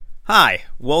Hi,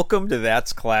 welcome to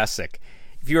That's Classic.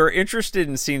 If you are interested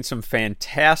in seeing some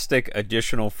fantastic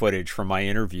additional footage from my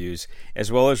interviews, as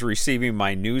well as receiving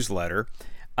my newsletter,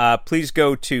 please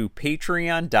go to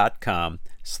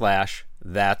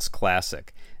patreon.com/That's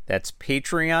Classic. That's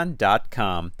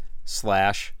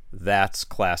patreon.com/That's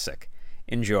Classic.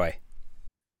 Enjoy.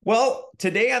 Well,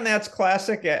 today on That's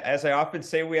Classic, as I often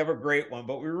say, we have a great one,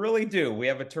 but we really do. We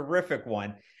have a terrific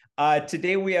one.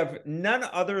 Today we have none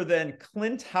other than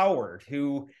Clint Howard,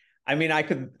 who, I mean, I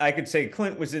could say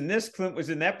Clint was in this, Clint was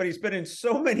in that, but he's been in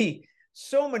so many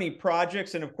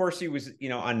projects. And of course, he was,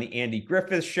 on the Andy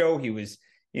Griffith Show. He was,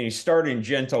 he starred in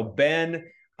Gentle Ben,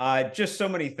 just so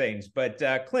many things. But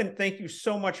Clint, thank you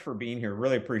so much for being here.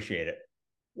 Really appreciate it.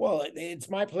 Well, it's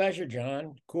my pleasure,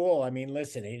 John. Cool. I mean,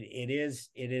 listen, it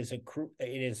is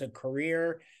a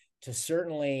career to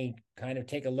certainly kind of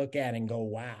take a look at and go,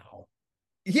 wow.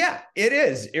 Yeah, it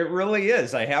is. It really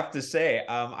is. I have to say,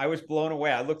 I was blown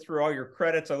away. I looked through all your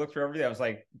credits. I looked through everything. I was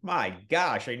like, my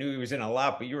gosh, I knew he was in a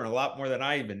lot, but you were in a lot more than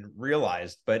I even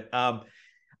realized. But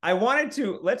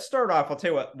let's start off. I'll tell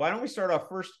you what, why don't we start off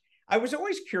first? I was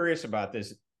always curious about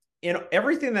this. In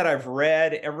everything that I've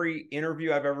read, every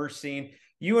interview I've ever seen,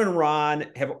 you and Ron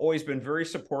have always been very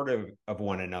supportive of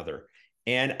one another.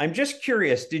 And I'm just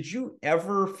curious, did you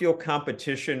ever feel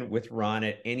competition with Ron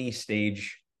at any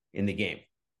stage in the game?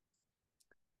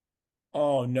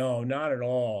 Oh, no, not at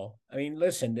all. I mean,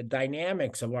 listen, the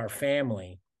dynamics of our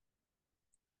family,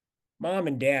 mom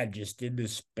and dad just did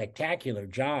this spectacular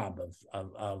job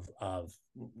of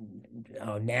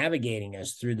navigating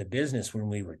us through the business when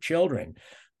we were children.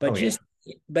 But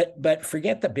but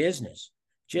forget the business.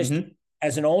 Just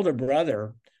as an older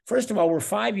brother, first of all, we're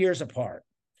 5 years apart.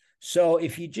 So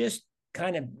if you just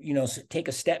kind of, take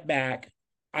a step back,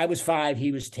 I was 5,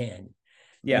 he was 10.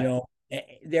 Yeah.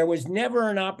 There was never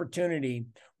an opportunity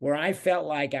where I felt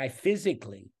like I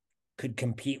physically could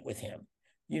compete with him,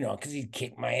 because he'd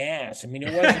kick my ass. I mean,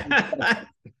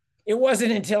 it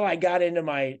wasn't until I got into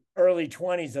my early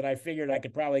 20s that I figured I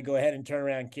could probably go ahead and turn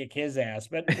around and kick his ass.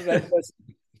 But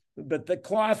the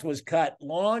cloth was cut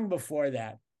long before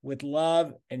that with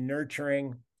love and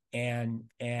nurturing. And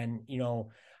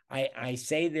I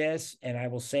say this, and I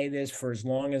will say this for as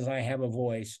long as I have a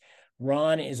voice.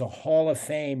 Ron is a Hall of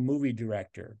Fame movie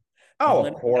director. Oh,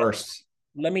 of course.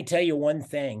 Let me tell you one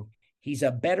thing. He's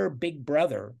a better big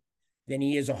brother than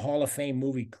he is a Hall of Fame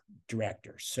movie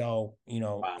director. So,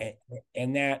 Wow.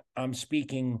 and that I'm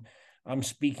speaking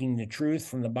the truth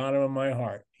from the bottom of my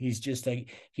heart. He's a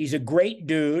great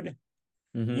dude,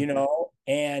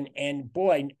 and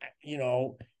boy,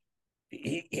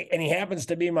 he happens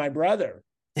to be my brother.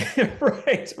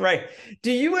 Right. Do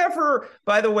you ever,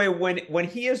 by the way, when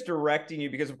he is directing you,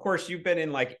 because of course you've been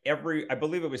in like I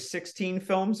believe it was 16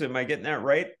 films. Am I getting that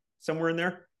right? Somewhere in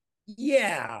there?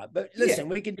 Yeah, but listen,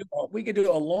 we could do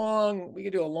a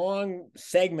long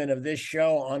segment of this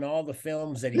show on all the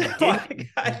films that he did. I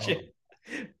got you.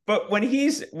 But when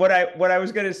what I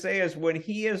was going to say is when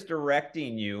he is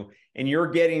directing you and you're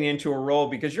getting into a role,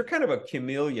 because you're kind of a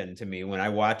chameleon to me when I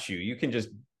watch you, you can just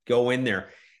go in there.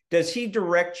 Does he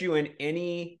direct you in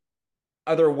any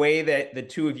other way that the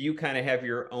two of you kind of have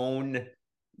your own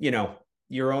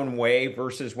way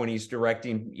versus when he's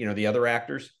directing, the other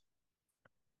actors?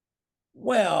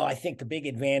 Well, I think the big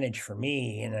advantage for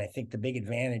me, and I think the big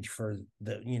advantage for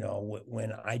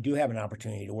when I do have an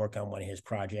opportunity to work on one of his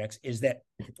projects, is that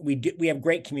we have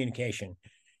great communication,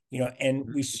 and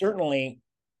we certainly,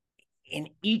 in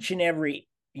each and every,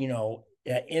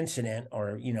 incident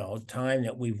or, time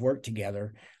that we've worked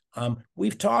together,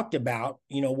 we've talked about,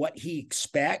 what he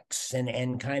expects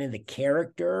and kind of the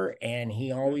character, and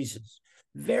he always is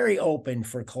very open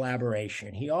for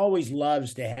collaboration. He always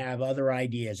loves to have other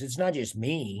ideas. It's not just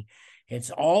me;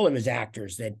 it's all of his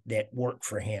actors that work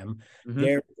for him.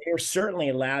 They're certainly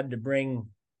allowed to bring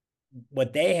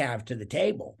what they have to the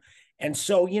table, and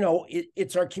so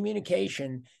it's our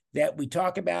communication that we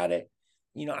talk about it.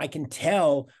 I can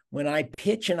tell when I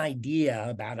pitch an idea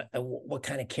about what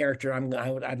kind of character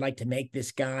I'd like to make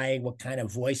this guy, what kind of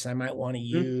voice I might want to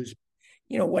use,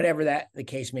 whatever the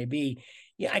case may be.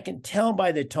 Yeah, I can tell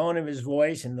by the tone of his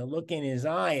voice and the look in his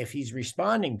eye if he's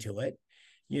responding to it,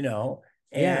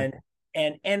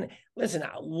 and listen,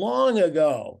 long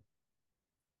ago,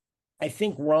 I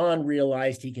think Ron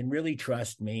realized he can really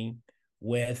trust me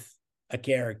with a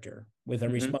character, with a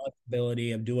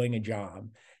responsibility of doing a job.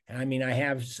 I mean, I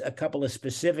have a couple of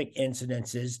specific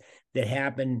incidences that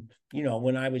happened,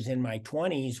 when I was in my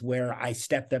 20s where I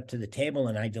stepped up to the table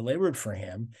and I delivered for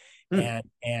him.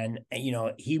 And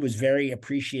he was very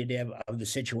appreciative of the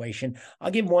situation.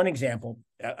 I'll give one example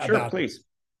Sure, please.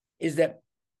 is that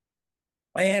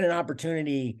I had an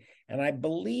opportunity, and I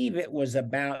believe it was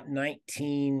about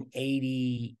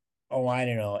 1980. Oh, I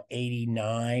don't know,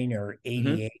 89 or Hmm.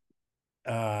 88.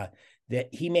 That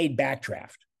he made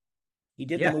Backdraft. He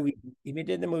did the Yeah. movie. He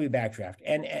did the movie Backdraft,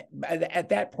 and at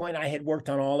that point, I had worked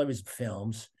on all of his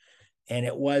films, and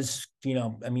it was,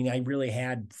 I mean, I really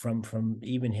had from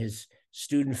even his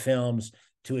student films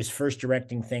to his first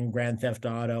directing thing, Grand Theft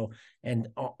Auto, and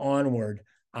onward.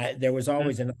 There was Mhm.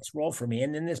 always a nice role for me,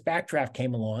 and then this Backdraft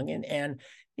came along, and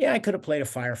yeah, I could have played a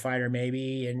firefighter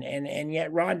maybe, and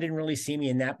yet Ron didn't really see me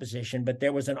in that position. But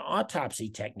there was an autopsy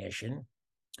technician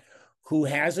who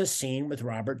has a scene with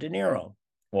Robert De Niro.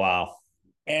 Wow.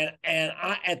 And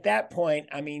at that point,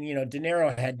 I mean, De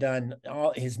Niro had done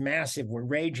all his massive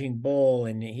Raging Bull,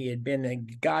 and he had been a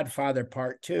Godfather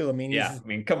Part Two. I mean, Yeah. he's I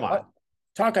mean, come on.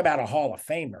 talk about a Hall of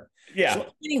Famer. Yeah.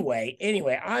 So anyway,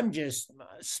 I'm just,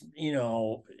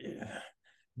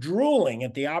 drooling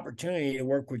at the opportunity to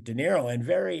work with De Niro and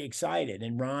very excited.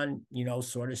 And Ron,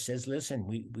 sort of says, listen,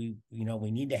 we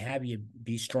need to have you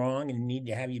be strong and need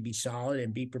to have you be solid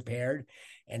and be prepared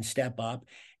and step up.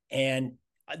 And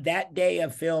that day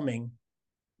of filming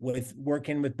with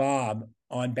working with Bob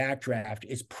on Backdraft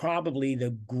is probably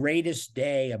the greatest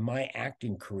day of my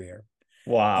acting career.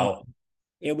 Wow.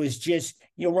 It was just,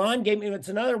 Ron gave me, it's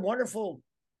another wonderful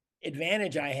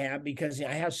advantage I have because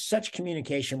I have such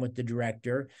communication with the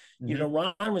director. Hmm.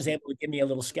 Ron was able to give me a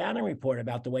little scouting report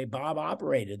about the way Bob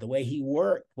operated, the way he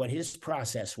worked, what his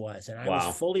process was, and I was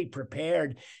Wow. fully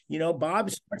prepared. Bob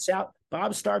starts out,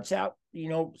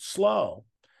 slow.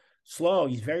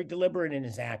 He's very deliberate in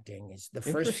his acting. It's the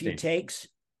first few Interesting. takes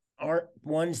aren't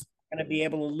ones going to be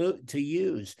able to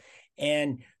use,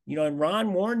 and and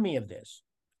Ron warned me of this,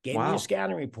 gave me a Wow.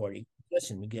 scouting report.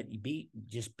 Listen,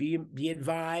 be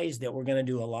advised that we're going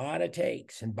to do a lot of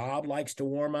takes, and Bob likes to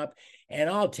warm up. And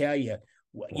I'll tell you,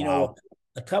 Wow.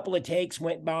 a couple of takes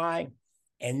went by,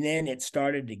 and then it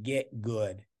started to get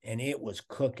good, and it was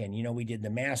cooking. We did the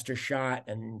master shot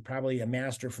and probably a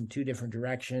master from two different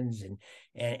directions,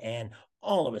 and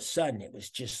all of a sudden it was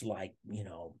just like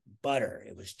butter.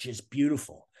 It was just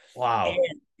beautiful. And Wow.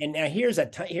 and now here's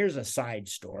a side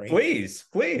story Please,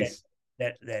 that please.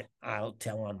 that I'll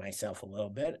tell on myself a little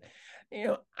bit.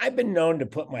 I've been known to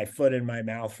put my foot in my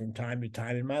mouth from time to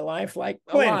time in my life, like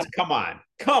a lot. Clint, come on.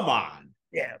 Come on.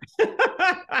 Yeah.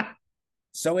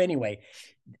 So anyway,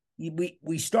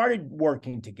 we started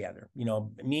working together.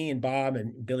 Me and Bob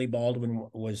and Billy Baldwin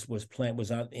was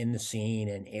out in the scene,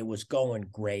 and it was going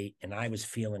great, and I was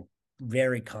feeling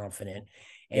very confident.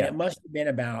 And Yeah. it must have been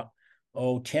about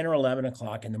 10 or 11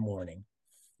 o'clock in the morning,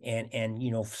 and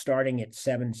starting at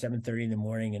 7:30 in the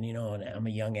morning, and I'm a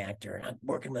young actor and I'm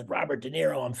working with Robert De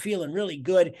Niro. I'm feeling really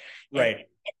good, and Right.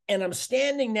 and I'm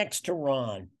standing next to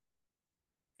Ron,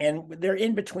 and they're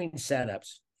in between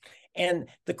setups, and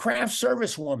the craft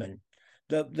service woman,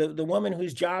 the woman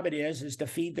whose job it is to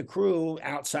feed the crew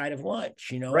outside of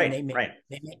lunch, and Right. they make Right.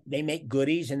 they make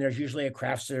goodies, and there is a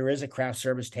craft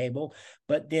service table.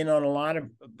 But then on a lot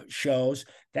of shows,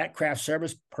 that craft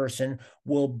service person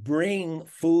will bring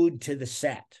food to the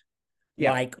set,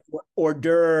 Yeah. like hors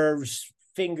d'oeuvres,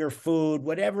 finger food,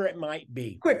 whatever it might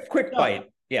be. Quick So, bite.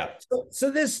 Yeah.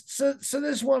 so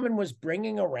this woman was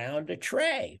bringing around a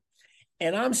tray,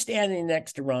 and I'm standing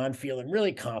next to Ron, feeling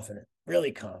really confident,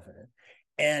 really confident.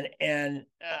 And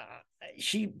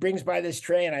she brings by this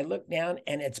tray, and I look down,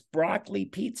 and it's broccoli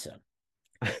pizza.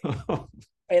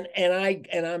 And I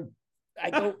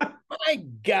go, my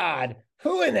God,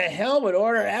 who in the hell would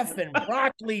order effing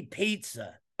broccoli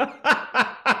pizza?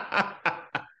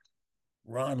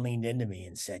 Ron leaned into me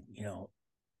and said,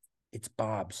 it's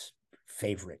Bob's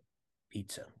favorite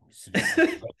pizza. It's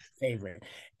favorite.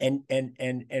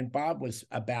 And Bob was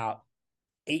about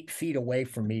 8 feet away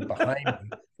from me, behind me,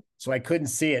 so I couldn't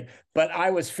see it. But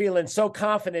I was feeling so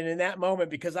confident in that moment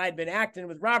because I'd been acting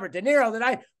with Robert De Niro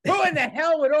that who in the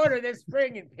hell would order this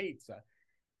friggin' pizza?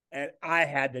 And I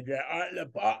had to, the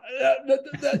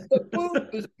food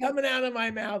was coming out of my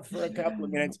mouth for a couple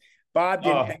of minutes. Bob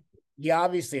didn't, Oh, he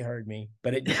obviously heard me,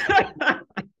 but it,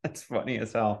 that's funny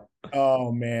as hell.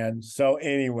 oh man. So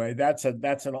anyway, that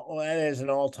is an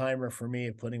all-timer for me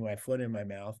of putting my foot in my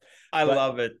mouth. I But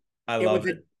love it. I it was love a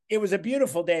it. it was a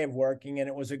beautiful day of working, and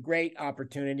it was a great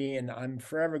opportunity, and I'm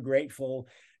forever grateful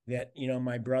that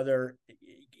my brother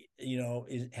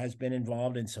has been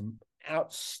involved in some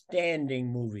outstanding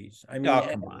movies. I mean, Oh,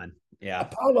 come on. Yeah.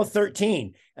 Apollo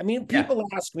 13. I mean, Yeah. people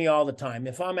ask me all the time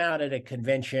if I'm out at a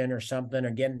convention or something or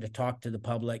getting to talk to the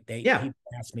public, Yeah. people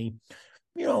ask me,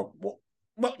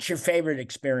 what's your favorite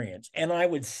experience? And I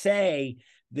would say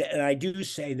that, and I do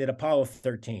say that Apollo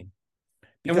 13, And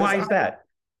because why is that?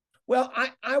 Well,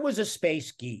 I was a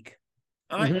space geek.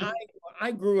 I Mm-hmm. I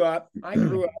I grew up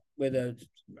with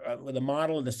a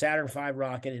model of the Saturn V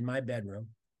rocket in my bedroom.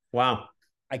 Wow.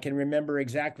 I can remember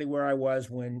exactly where I was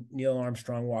when Neil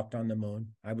Armstrong walked on the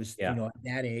moon. I was, Yeah. at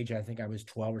that age, I think I was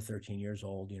 12 or 13 years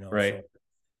old, Right.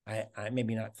 so I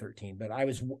maybe not 13, but I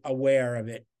was aware of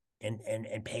it and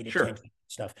paid attention Sure. to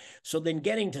stuff. So then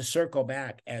getting to circle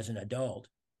back as an adult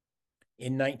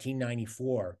in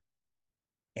 1994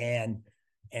 and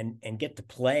and get to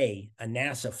play a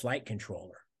NASA flight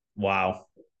controller Wow.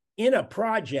 in a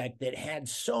project that had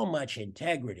so much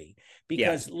integrity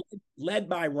Yeah. because led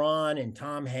by Ron and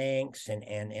Tom Hanks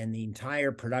and the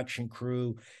entire production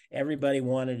crew, everybody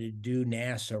wanted to do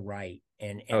NASA right. Oh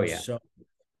And yeah. so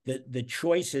the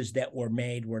choices that were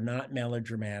made were not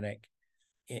melodramatic.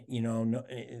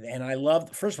 And I love,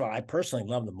 first of all, I personally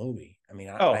love the movie. I mean,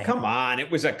 Oh, I come on. It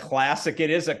was a classic. It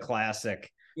is a classic.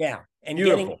 yeah, and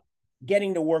getting Beautiful.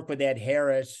 getting to work with Ed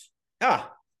Harris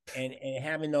Ah, and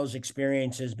having those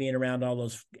experiences, being around all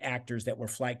those actors that were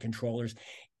flight controllers.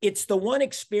 It's the one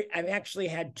experience. I've actually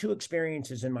had two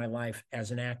experiences in my life as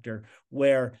an actor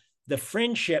where the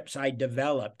friendships I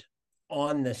developed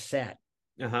on the set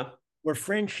uh-huh. were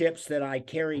friendships that I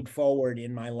carried forward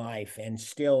in my life and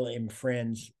still am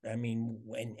friends. I mean,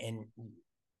 and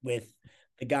with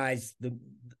the guys,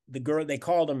 the girl, they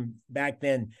called them back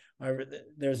then.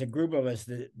 There's a group of us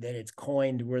that it's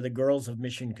coined, we're the girls of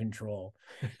mission control.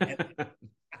 And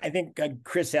I think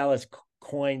Chris Ellis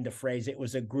coined the phrase. It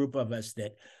was a group of us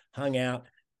that hung out.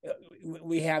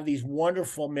 We have these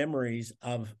wonderful memories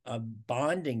of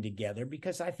bonding together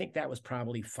because I think that was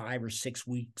probably 5 or 6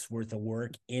 weeks worth of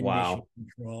work in mission Wow.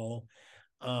 control.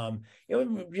 It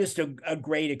was just a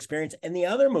great experience. And the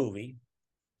other movie,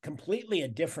 completely a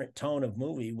different tone of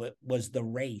movie, was The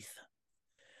Wraith.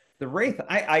 The Wraith.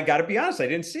 I got to be honest. I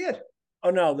didn't see it. Oh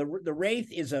no, the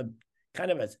Wraith is a kind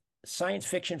of a science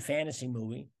fiction fantasy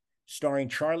movie starring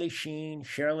Charlie Sheen,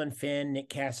 Sherilyn Fenn, Nick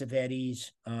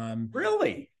Cassavetes,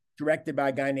 Really? directed by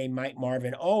a guy named Mike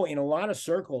Marvin. Oh, in a lot of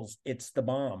circles, it's the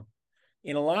bomb.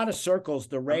 In a lot of circles,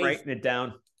 the I'm Wraith, writing it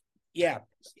down. yeah,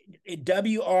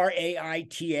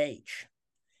 Wraith.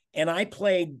 And I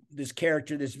played this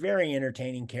character, this very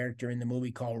entertaining character in the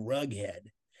movie called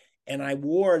Rughead. And I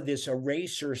wore this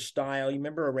eraser style. You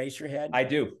remember Eraserhead? I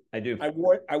do. I do. I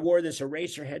wore this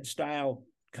Eraserhead style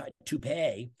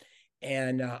toupee,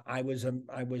 and I was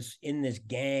in this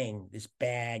gang, this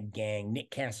bad gang. Nick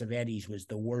Cassavetes was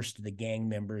the worst of the gang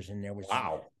members, and there was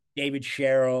Wow. David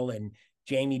Sherrill and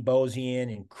Jamie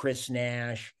Bosian and Chris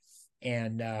Nash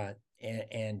and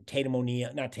Tatum O'Neal,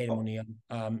 not Tatum Oh,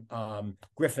 O'Neal,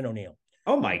 Griffin O'Neal.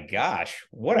 oh my gosh.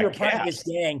 What We a were part of this cast.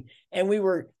 gang, and we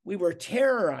were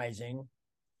terrorizing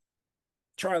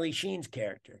Charlie Sheen's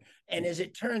character. And as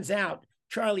it turns out,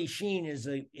 Charlie Sheen is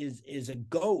a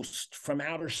ghost from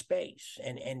outer space,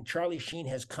 and Charlie Sheen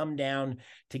has come down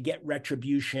to get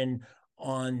retribution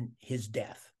on his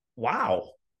death.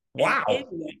 Wow. And Wow.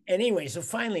 anyway, so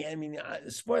finally, I mean,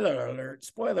 spoiler alert,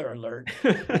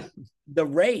 the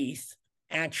Wraith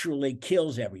actually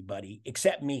kills everybody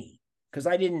except me because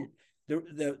I didn't.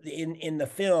 In the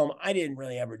film, I didn't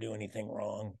really ever do anything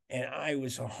wrong, and I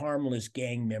was a harmless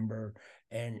gang member,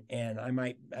 and I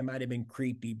might have been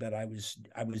creepy, but I was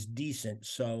decent.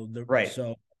 Right.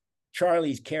 So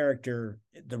Charlie's character,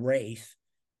 the Wraith,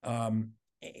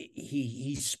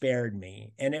 he spared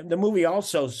me, and the movie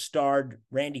also starred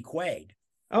Randy Quaid.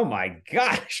 Oh my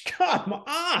gosh. Come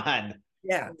on.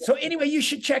 Yeah. So anyway, you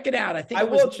should check it out. I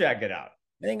will check it out.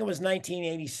 I think it was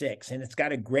 1986, and it's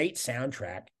got a great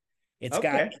soundtrack. It's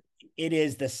got Okay. it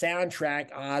is the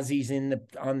soundtrack. Ozzy's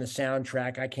on the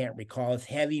soundtrack. I can't recall. It's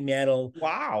heavy metal,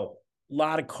 Wow. a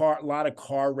lot of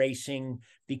car racing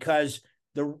because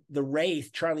the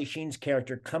Wraith, Charlie Sheen's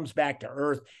character, comes back to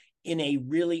Earth in a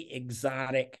really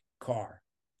exotic car,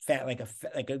 like a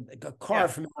car Yeah.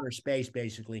 from outer space,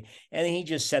 basically, and he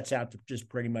just sets out to just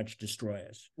pretty much destroy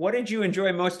us. What did you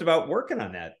enjoy most about working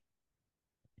on that?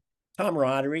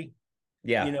 Camaraderie,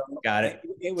 you Yeah. know, Got it,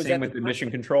 it. it was Same at the with the mission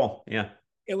control. Yeah.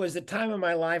 it was the time of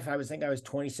my life. I was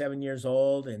 27 years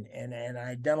old, and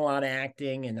I'd done a lot of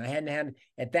acting, and I hadn't had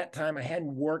at that time. I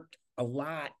hadn't worked a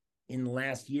lot in the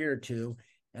last year or two,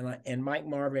 and Mike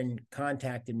Marvin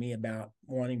contacted me about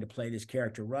wanting to play this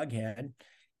character Rughead,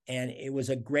 and it was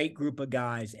a great group of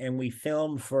guys, and we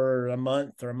filmed for a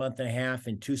month or a month and a half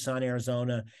in Tucson,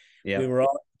 Arizona. We Yeah. were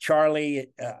all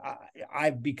Charlie.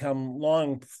 I've become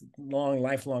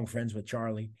lifelong friends with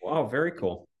Charlie. Wow. Very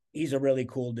cool. He's a really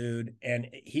cool dude, and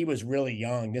he was really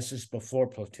young. This is before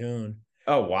Platoon,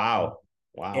 Oh, wow.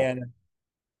 Wow. and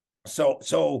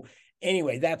so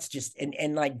anyway, that's just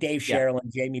and like Dave Yeah. Sherrill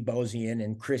and Jamie Bosian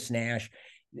and Chris Nash.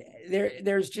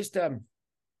 There's just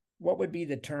what would be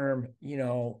the term,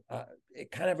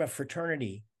 kind of a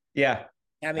fraternity Yeah.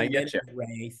 I having been get you. in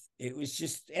Wraith. It was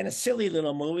just and a silly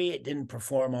little movie. It didn't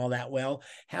perform all that well.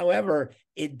 However,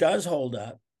 it does hold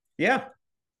up. Yeah.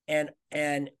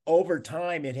 And over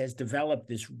time it has developed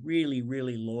this really,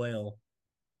 really loyal,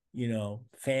 fan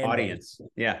base. Audience.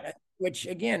 Yeah. Which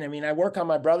again, I mean, I work on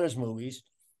my brother's movies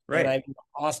and Right. I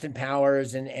Austin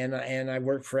Powers and I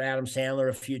worked for Adam Sandler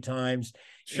a few times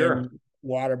Sure. in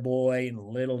Waterboy and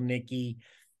Little Nicky.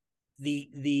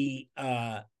 The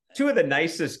Two of the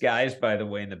nicest guys, by the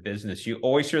way, in the business. You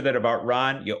always hear that about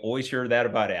Ron. You always hear that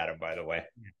about Adam, by the way.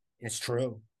 It's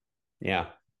true. Yeah.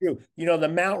 True. The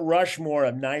Mount Rushmore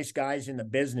of nice guys in the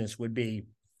business would be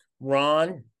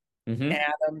Ron,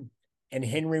 Adam, and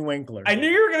Henry Winkler. I knew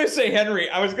you were going to say Henry.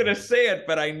 I was going to say it,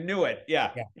 but I knew it.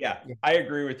 Yeah. I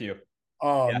agree with you.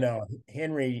 Oh, no.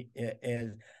 Henry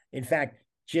is, in fact,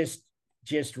 just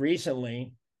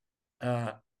recently,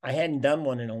 I hadn't done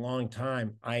one in a long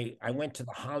time. I went to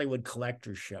the Hollywood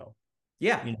Collectors Show.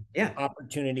 Yeah.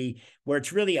 Opportunity where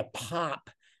it's really a pop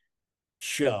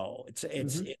show. It's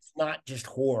not just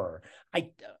horror.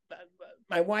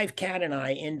 My wife Kat and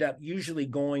I end up usually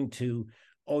going to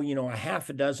a half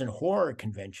a dozen horror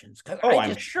conventions.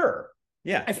 I'm sure.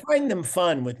 Yeah. I find them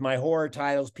fun with my horror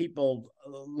titles. People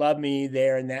love me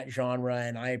there in that genre,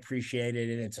 and I appreciate it.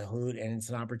 And it's a hoot, and it's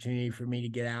an opportunity for me to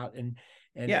get out and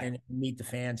meet the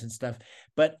fans and stuff.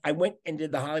 But I went and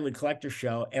did the Hollywood Collector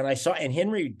Show, and I saw, and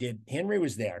Henry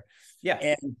was there. Yeah.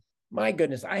 And my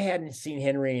goodness, I hadn't seen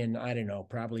Henry in, I don't know,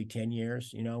 probably 10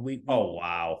 years. Oh,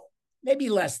 wow. Maybe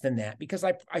less than that, because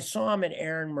I saw him at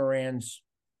Aaron Moran's,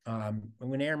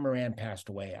 when Aaron Moran passed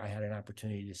away, I had an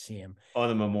opportunity to see him. Oh,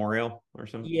 the memorial or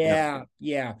something? Yeah.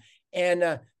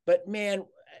 And, but man,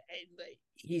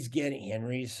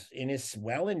 Henry's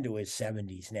well into his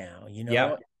 70s now,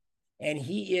 Yeah. And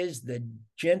he is the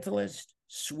gentlest,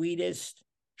 sweetest,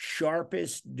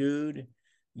 sharpest dude.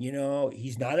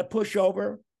 He's not a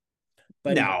pushover,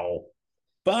 but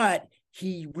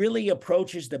he really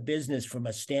approaches the business from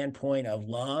a standpoint of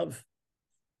love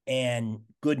and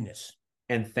goodness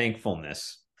and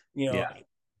thankfulness.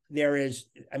 There is,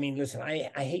 I mean, listen,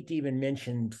 I hate to even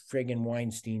mention friggin'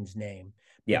 Weinstein's name,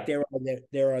 but there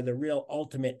are the real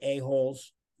ultimate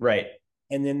a-holes. Right.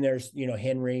 And then there's,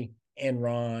 Henry and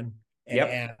Ron and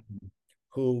Adam,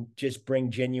 who just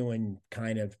bring genuine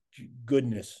kind of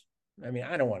goodness. I mean,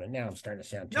 I don't want to, now I'm starting to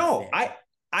sound too fancy.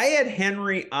 I had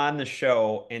Henry on the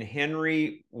show, and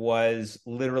Henry was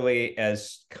literally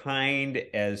as kind,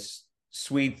 as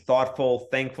sweet, thoughtful,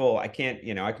 thankful. I can't,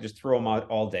 I could just throw him out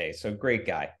all day. So great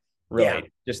guy. Really,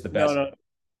 just the best. No,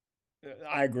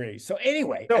 I agree. So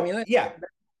anyway,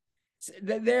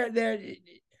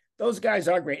 those guys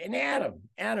are great. And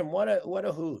Adam, what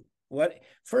a hoot.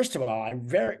 First of all,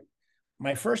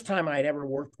 my first time I'd ever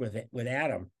worked with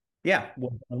Adam. Yeah.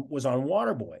 Was on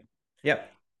Waterboy.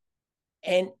 Yep.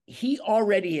 And he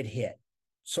already had hit.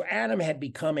 So Adam had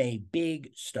become a big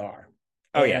star.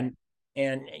 Oh, and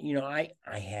I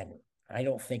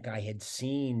don't think I had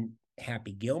seen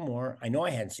Happy Gilmore. I know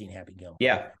I hadn't seen Happy Gilmore.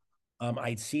 Yeah.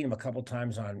 I'd seen him a couple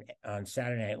times on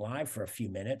Saturday Night Live for a few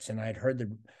minutes, and I heard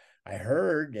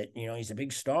that, he's a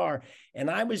big star. And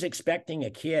I was expecting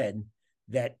a kid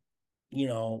that, I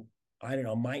don't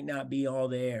know, might not be all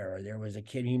there, or there was a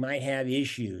kid, he might have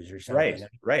issues or something.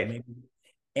 Right. Maybe.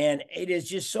 And it is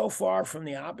just so far from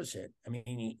the opposite. I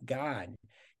mean,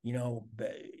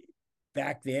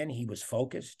 back then he was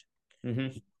focused.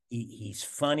 Mm-hmm. He's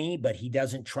funny, but he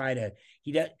doesn't try to,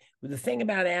 the thing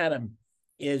about Adam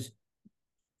is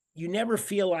you never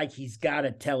feel like he's got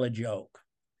to tell a joke.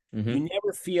 Mm-hmm. You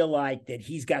never feel like that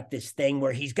he's got this thing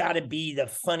where he's got to be the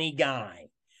funny guy.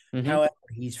 Mm-hmm. However,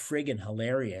 he's friggin'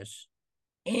 hilarious,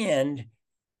 and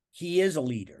he is a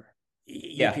leader.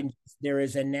 There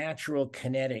is a natural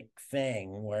kinetic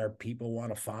thing where people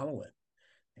want to follow it.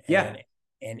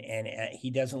 And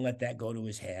he doesn't let that go to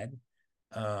his head.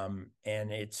 And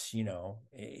it's,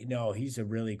 he's a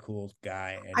really cool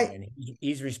guy, and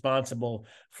he's responsible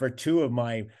for two of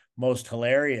my most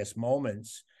hilarious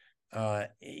moments,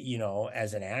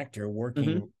 as an actor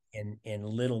working in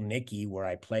Little Nicky, where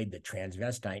I played the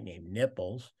transvestite named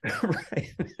Nipples.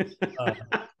 Right.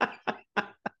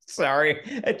 Sorry,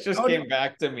 it just came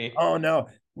back to me. Oh no,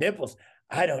 Nipples.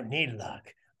 I don't need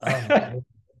luck. And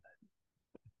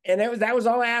that was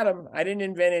all Adam. I didn't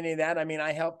invent any of that. I mean,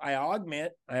 I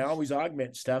always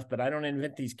augment stuff, but I don't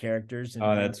invent these characters.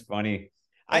 That's funny.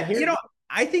 I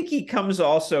think he comes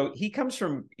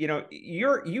from,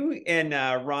 you and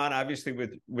Ron, obviously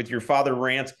with your father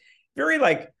rants, very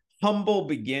like humble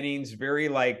beginnings, very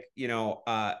like,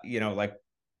 like,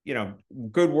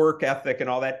 good work ethic and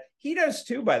all that. He does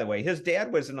too, by the way. His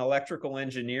dad was an electrical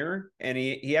engineer, and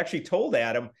he actually told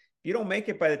Adam, if you don't make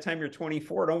it by the time you're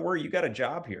 24, don't worry, you got a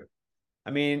job here.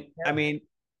 I mean,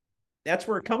 that's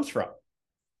where it comes from.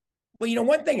 Well,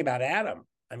 one thing about Adam,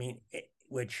 I mean,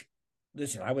 which,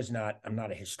 listen, I'm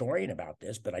not a historian about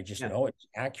this, but I just Yeah. know it's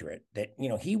accurate that,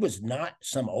 he was not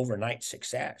some overnight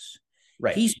success.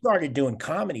 Right. He started doing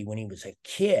comedy when he was a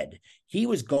kid. He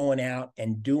was going out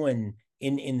and doing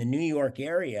in the New York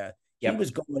area. He Yep.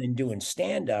 was going and doing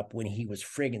stand up when he was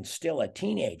friggin' still a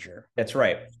teenager. That's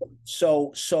right.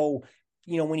 So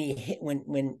when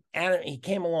when Adam he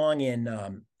came along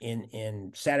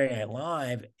in Saturday Night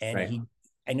Live, and Right.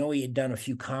 I know he had done a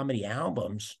few comedy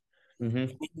albums.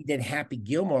 Mm-hmm. He did Happy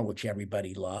Gilmore, which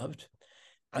everybody loved.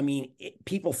 I mean,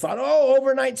 people thought, oh,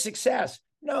 overnight success.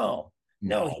 No,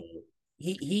 no, No.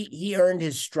 he earned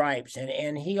his stripes,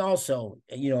 and he also,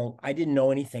 I didn't know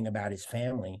anything about his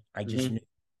family. I just Mm-hmm. knew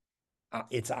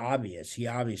it's obvious he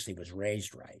obviously was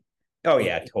raised right. Oh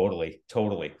yeah, It, totally,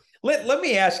 totally. Let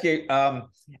me ask you,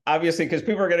 obviously, because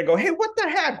people are going to go, hey, what the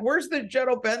heck? Where's the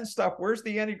Gentle Ben stuff? Where's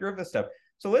the Andy Griffith stuff?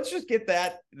 So let's just get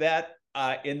that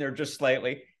in there just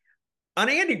slightly. On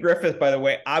Andy Griffith, by the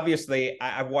way, obviously,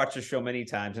 I've watched the show many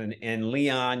times, and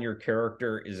Leon, your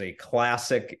character, is a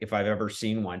classic if I've ever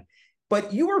seen one.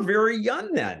 But you were very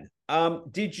young then.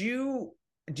 Do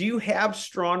you have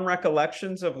strong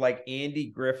recollections of like Andy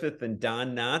Griffith and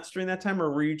Don Knotts during that time, or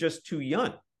were you just too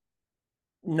young?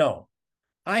 no,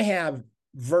 I have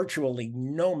virtually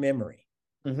no memory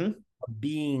Mm-hmm. of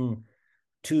being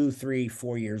 2, 3,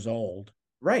 4 years old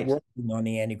Right. working on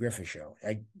the Andy Griffith Show.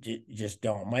 Just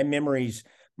don't. My memory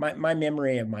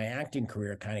of my acting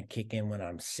career kind of kick in when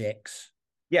I'm 6.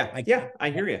 Yeah. I Yeah. I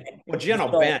hear you. Well,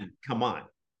 Gentle so Ben, come on.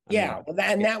 I mean, yeah,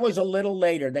 and that was a little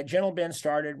later. That Gentle Ben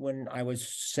started when I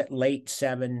was late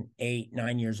 7, 8,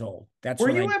 9 years old. That's were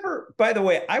when you ever, by the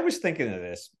way, I was thinking of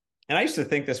this, and I used to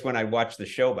think this when I watched the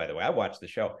show, by the way. I watched the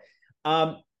show.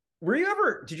 Um,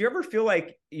 did you ever feel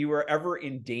like you were ever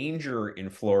in danger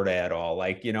in Florida at all?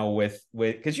 Like,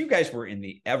 because you guys were in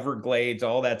the Everglades,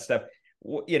 all that stuff.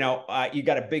 You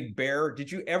got a big bear.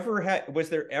 Did you ever was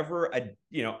there ever a,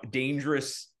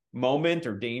 dangerous moment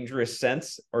or dangerous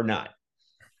sense or not?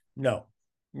 No,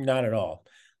 not at all.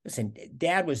 Listen,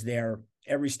 Dad was there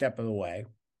every step of the way,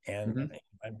 and Mm-hmm.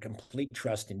 I'm complete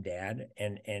trust in Dad.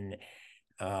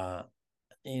 Uh,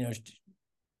 you know,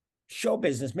 show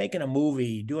business, making a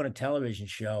movie, doing a television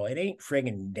show, it ain't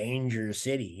friggin' Danger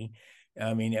City.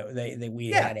 I mean,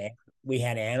 Yeah. we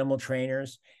had animal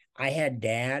trainers. I had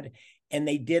Dad, and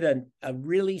they did a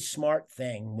really smart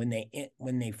thing when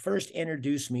they first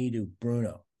introduced me to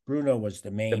Bruno. Bruno was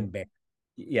the main bear.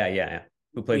 Yeah. Yeah.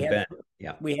 Who We played had Ben?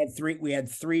 Yeah. we had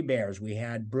three bears. We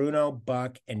had Bruno,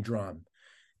 Buck, and Drum,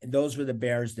 and those were the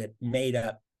bears that made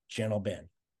up Gentle Ben.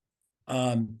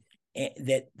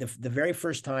 That the very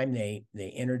first time they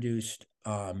introduced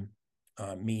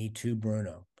me to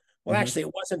Bruno. Well, Mm-hmm. actually,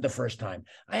 it wasn't the first time.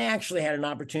 I actually had an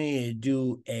opportunity to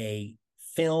do a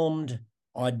filmed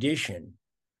audition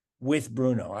with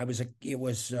Bruno. It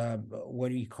was what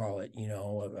do you call it?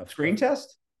 Screen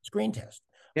test? Screen test,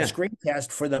 a Yeah. screen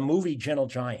test for the movie Gentle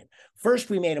Giant. First,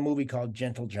 we made a movie called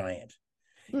Gentle Giant,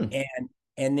 Hmm.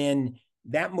 and then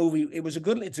that movie, it's a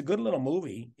good little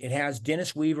movie. It has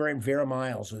Dennis Weaver and Vera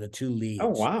Miles are the two Oh, leads.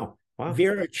 wow. Wow.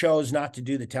 Vera chose not to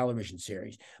do the television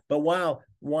series, but while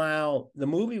the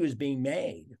movie was being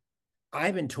made,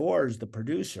 Ivan Tors, the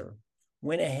producer,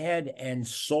 went ahead and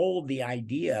sold the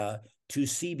idea to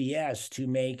CBS to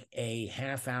make a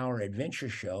half-hour adventure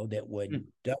show that would Hmm.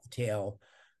 dovetail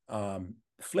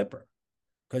Flipper.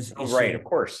 Because Oh, you right. see, Of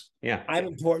course. Yeah.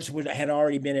 Ivan Tors had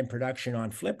already been in production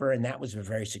on Flipper, and that was a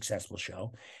very successful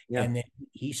show. Yeah. And then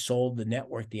he sold the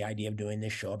network the idea of doing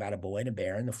this show about a boy and a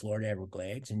bear in the Florida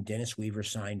Everglades, and Dennis Weaver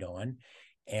signed on,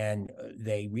 and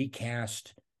they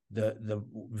recast the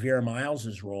Vera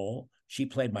Miles's role. She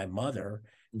played my mother.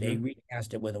 They Mm-hmm.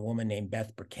 recast it with a woman named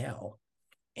Beth Brickell.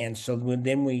 And so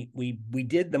then we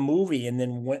did the movie, and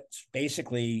then went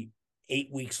basically 8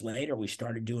 weeks later, we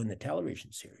started doing the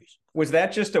television series. Was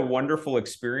that just a wonderful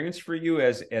experience for you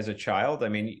as a child? I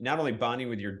mean, not only bonding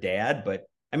with your dad, but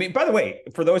I mean, by the way,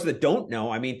 for those that don't know,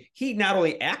 I mean, he not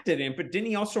only acted in, but didn't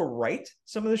he also write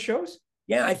some of the shows?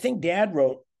 Yeah, I think Dad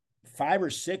wrote 5 or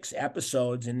 6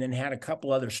 episodes, and then had a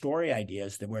couple other story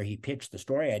ideas where he pitched the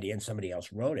story idea and somebody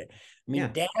else wrote it. I mean, Yeah.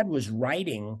 Dad was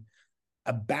writing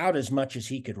about as much as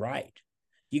he could write.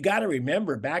 You got to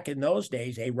remember, back in those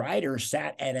days, a writer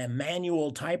sat at a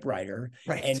manual typewriter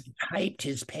Right. and typed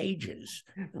his pages.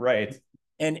 Right.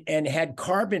 and had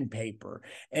carbon paper.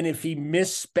 And if he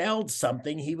misspelled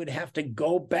something, he would have to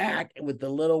go back with the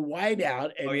little whiteout.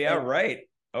 Oh yeah, right.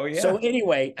 Oh So yeah.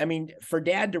 anyway, I mean, for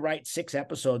Dad to write 6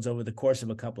 episodes over the course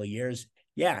of a couple of years,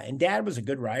 yeah, and Dad was a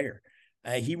good writer.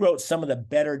 He wrote some of the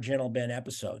better Gentle Ben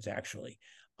episodes, actually.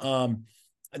 No,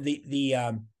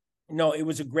 it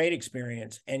was a great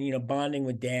experience, and bonding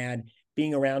with Dad,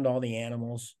 being around all the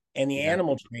animals and the Yeah.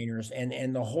 animal trainers,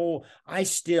 and the whole. I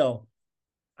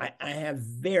have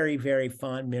very, very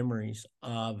fond memories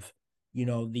of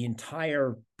the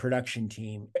entire production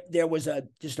team. There was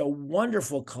just a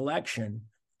wonderful collection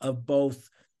of both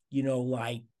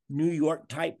like New York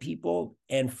type people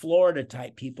and Florida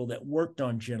type people that worked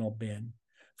on Gentle Ben,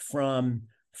 from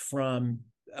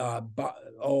Bob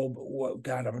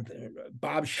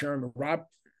Sherman, Rob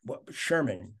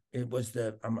Sherman. It was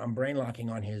I'm brain locking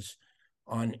on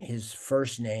his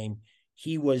first name.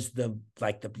 He was the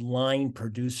line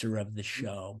producer of the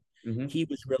show. Mm-hmm. He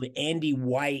was really. Andy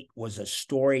White was a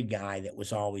story guy that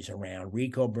was always around.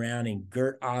 Rico Brown and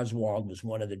Gert Oswald was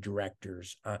one of the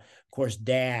directors. Of course,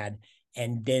 Dad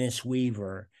and Dennis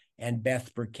Weaver and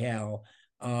Beth Burkell.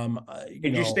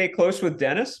 Did you stay close with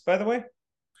Dennis, by the way?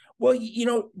 Well,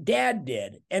 Dad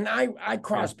did, and I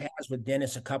crossed paths with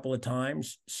Dennis a couple of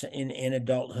times in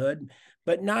adulthood,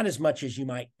 but not as much as you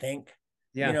might think.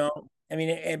 Yeah. I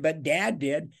mean, but Dad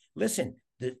did. Listen,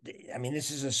 I mean,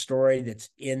 this is a story that's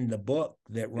in the book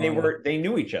that they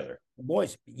knew each other.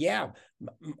 Boys, yeah.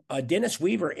 Dennis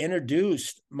Weaver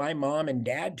introduced my mom and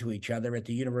Dad to each other at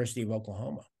the University of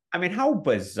Oklahoma. I mean, how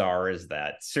bizarre is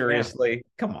that? Seriously, yeah.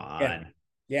 Come on.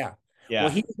 Yeah.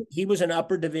 Well, he was an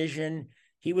upper division.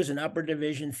 He was an upper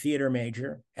division theater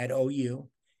major at OU.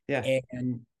 Yeah.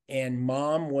 And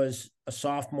Mom was a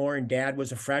sophomore and Dad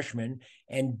was a freshman,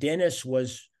 and Dennis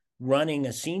was running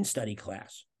a scene study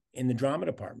class in the drama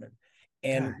department.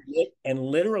 And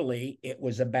literally it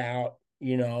was about,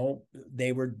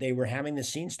 they were having the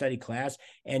scene study class,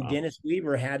 and Dennis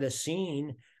Weaver had a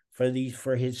scene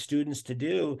for his students to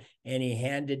do, and he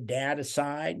handed Dad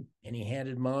aside and he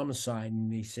handed Mom aside,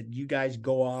 and he said, you guys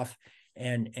go off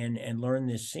and learn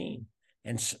this scene.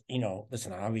 And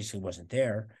listen, I obviously wasn't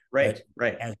there, right?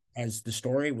 As the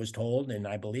story was told, and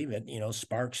I believe it,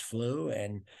 sparks flew,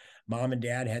 and Mom and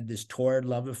Dad had this torrid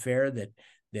love affair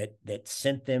that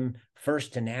sent them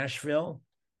first to Nashville,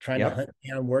 trying to hunt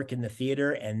down work in the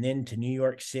theater, and then to New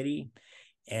York City.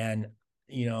 And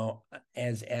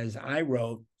as I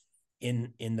wrote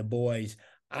in The Boys,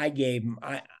 I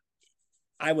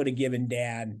would have given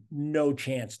Dad no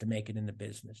chance to make it in the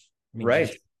business. I mean,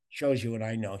 right. Shows you what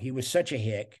I know. He was such a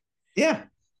hick. Yeah.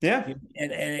 Yeah.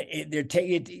 And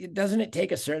it doesn't it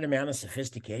take a certain amount of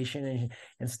sophistication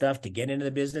and stuff to get into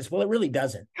the business? Well, it really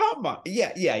doesn't. Come on.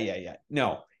 Yeah.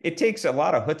 No, it takes a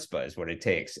lot of chutzpah is what it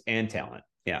takes, and talent.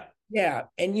 Yeah. Yeah.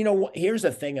 And here's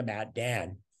the thing about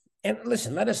Dad. And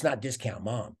listen, let us not discount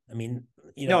Mom. I mean,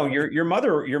 no, your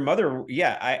mother.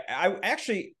 Yeah. I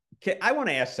actually, I want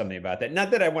to ask something about that.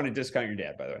 Not that I want to discount your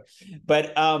dad, by the way,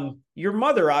 but your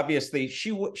mother, obviously,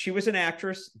 she was an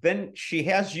actress. Then she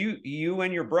has you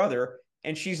and your brother,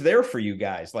 and she's there for you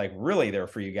guys, like really there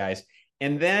for you guys.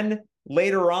 And then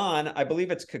later on, I believe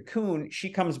it's Cocoon,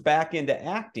 she comes back into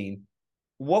acting.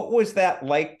 What was that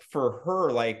like for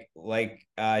her? Like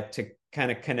to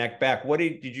kind of connect back? What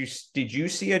did you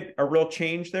see a real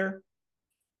change there?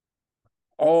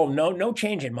 Oh, no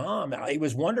change in Mom. It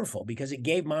was wonderful because it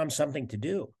gave Mom something to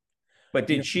do. But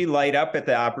did she light up at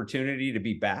the opportunity to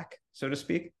be back, so to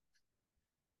speak?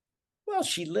 Well,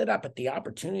 she lit up at the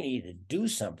opportunity to do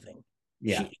something.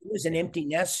 Yeah. It was an empty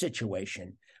nest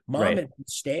situation. Mom had been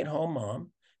stay-at-home mom.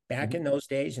 Back in those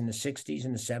days, in the 60s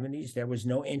and the 70s, there was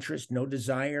no interest, no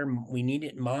desire.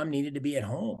 Mom needed to be at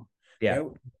home. Yeah.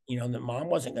 The mom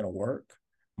wasn't going to work.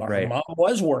 Mom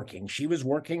was working. She was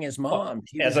working as mom.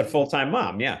 As a full-time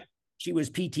mom, yeah. She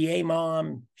was PTA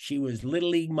mom. She was Little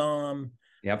League mom.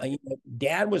 Yep.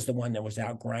 Dad was the one that was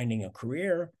out grinding a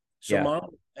career. So Mom,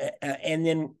 and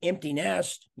then empty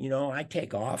nest, I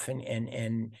take off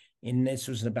and this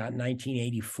was about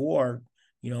 1984.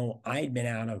 I'd been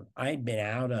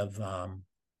out of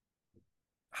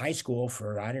high school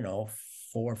for, I don't know,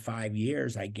 4 or 5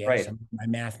 years, I guess. Right. My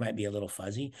math might be a little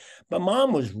fuzzy, but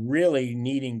Mom was really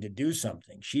needing to do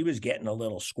something. She was getting a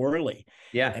little squirrely.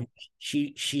 Yeah. And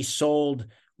she sold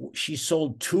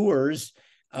tours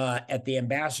at the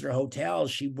Ambassador Hotel.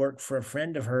 She worked for a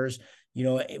friend of hers,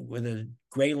 with a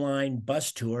Gray Line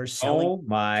bus tour. Oh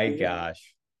my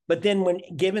gosh. But then when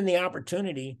given the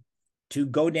opportunity to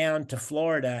go down to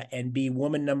Florida and be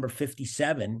woman number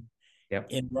 57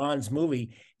 in Ron's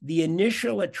movie, the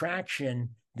initial attraction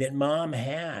that Mom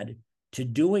had to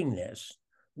doing this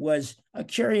was a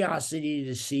curiosity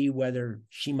to see whether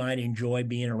she might enjoy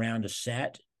being around a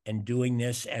set and doing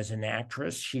this as an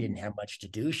actress. She didn't have much to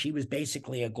do. She was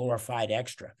basically a glorified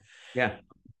extra. Yeah.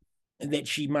 That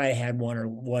she might have had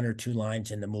one or two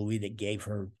lines in the movie that gave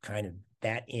her kind of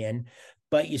that in.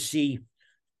 But you see,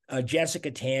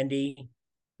 Jessica Tandy,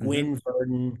 Gwen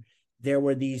Verdon, there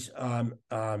were these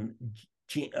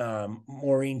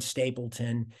Maureen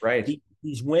Stapleton, Right.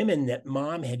 these women that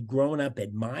Mom had grown up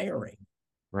admiring.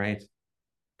 Right.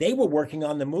 They were working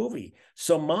on the movie,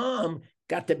 so Mom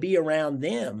got to be around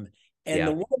them. And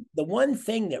Yeah. the one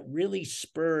thing that really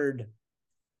spurred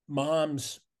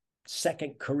Mom's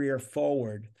second career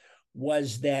forward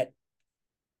was that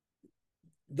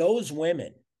those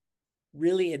women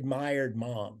really admired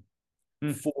Mom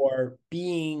for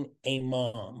being a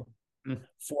mom,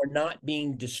 for not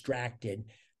being distracted.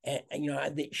 And, you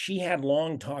know, she had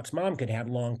long talks. Mom could have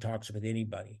long talks with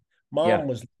anybody. Mom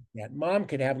was like that. Mom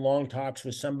could have long talks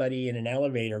with somebody in an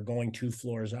elevator going 2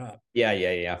 floors up.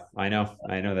 Yeah. I know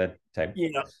that type.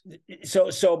 You know,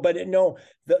 but no,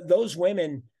 those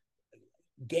women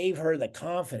gave her the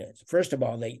confidence. First of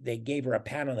all, they gave her a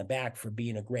pat on the back for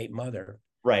being a great mother.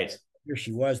 Right. Here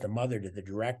she was, the mother to the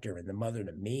director and the mother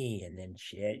to me. And then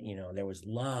she had, you know, there was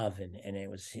love and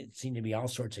it seemed to be all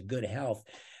sorts of good health.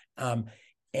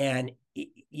 And,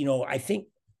 you know, I think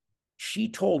she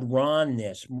told Ron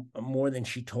this more than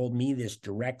she told me this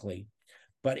directly,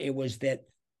 but it was that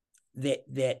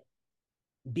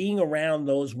being around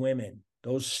those women,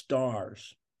 those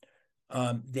stars,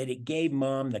 that it gave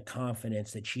Mom the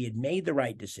confidence that she had made the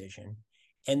right decision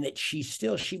and that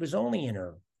she was only in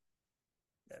her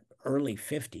early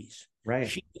 50s. Right.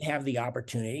 She would have the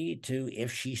opportunity to,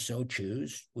 if she so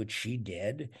choose, which she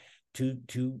did,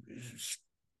 to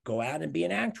go out and be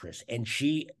an actress. And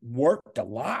she worked a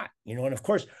lot, you know, and of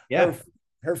course,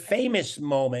 her famous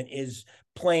moment is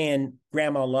playing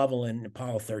Grandma Lovell in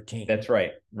Apollo 13. That's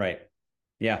right. Right.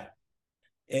 Yeah.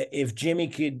 If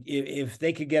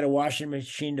they could get a washing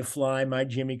machine to fly, my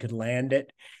Jimmy could land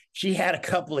it. She had a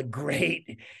couple of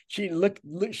great. She looked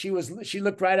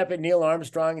right up at Neil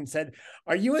Armstrong and said,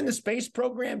 "Are you in the space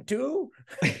program too?"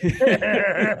 So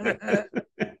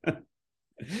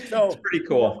it's pretty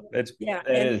cool. That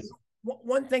is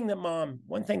one thing that Mom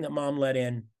let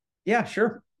in. Yeah,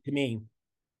 sure. To me,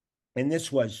 and this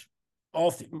was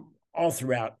all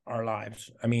throughout our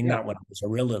lives. I mean, not when I was a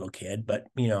real little kid, but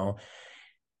you know,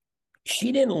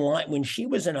 she didn't like when she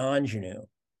was an ingenue.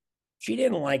 She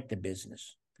didn't like the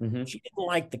business. She didn't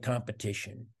like the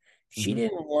competition. She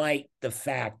didn't like the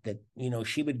fact that, you know,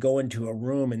 she would go into a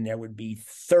room and there would be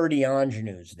 30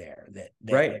 ingenues there.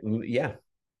 Right. Yeah.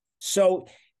 So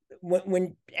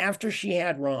when after she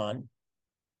had Ron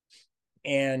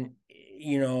and,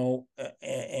 you know,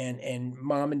 and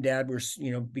Mom and Dad were,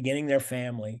 you know, beginning their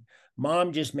family,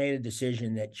 Mom just made a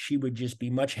decision that she would just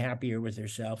be much happier with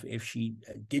herself if she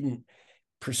didn't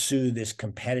pursue this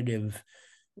competitive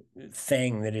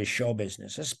thing that is show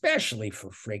business, especially for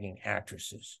frigging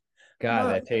actresses.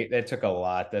 God, that took a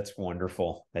lot. That's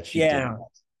wonderful that she did that.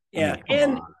 Yeah. I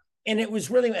mean, and it was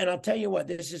really, and I'll tell you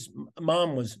what,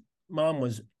 Mom was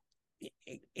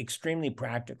extremely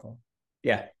practical.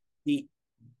 Yeah. The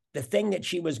thing that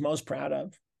she was most proud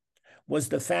of was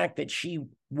the fact that she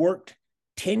worked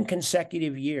 10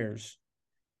 consecutive years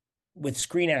with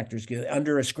Screen Actors Guild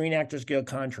under a Screen Actors Guild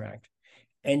contract.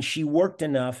 And she worked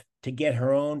enough to get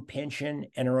her own pension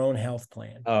and her own health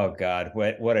plan. Oh God,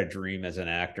 what a dream as an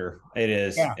actor. It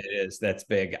is. Yeah. It is. That's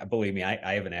big. Believe me,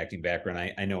 I have an acting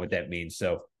background. I know what that means.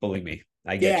 So believe me,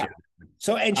 I get you.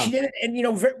 So, and she did it. And, you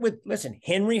know, listen,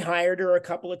 Henry hired her a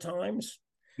couple of times.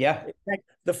 Yeah. In fact,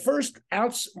 the first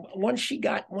once she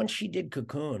did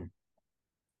Cocoon,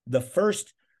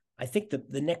 I think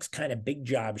the next kind of big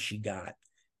job she got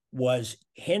was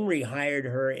Henry hired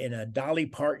her in a Dolly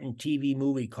Parton TV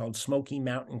movie called Smoky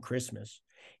Mountain Christmas.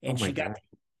 And she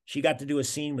got to do a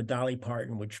scene with Dolly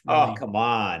Parton, which really, come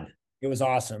on. It was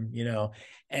awesome, you know.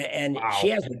 And wow.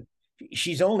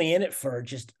 She's only in it for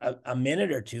just a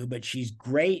minute or two, but she's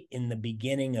great in the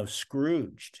beginning of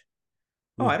Scrooged.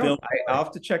 Oh, I'll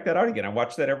have to check that out again. I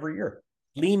watch that every year.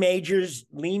 Lee Majors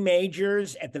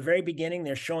at the very beginning,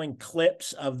 they're showing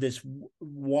clips of this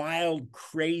wild,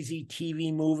 crazy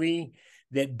TV movie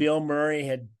that Bill Murray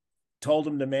had told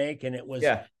him to make. And it was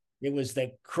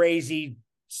the crazy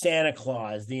Santa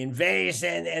Claus, the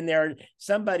invasion, and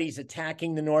somebody's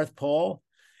attacking the North Pole.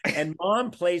 And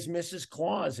Mom plays Mrs.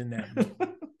 Claus in that movie.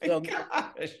 So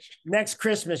next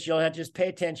Christmas, you'll have to just pay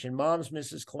attention. Mom's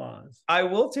Mrs. Claus. I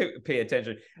will pay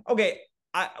attention. Okay.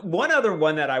 One other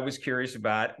one that I was curious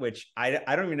about, which I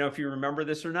don't even know if you remember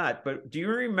this or not, but do you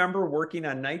remember working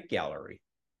on Night Gallery?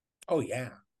 Oh yeah.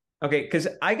 Okay, because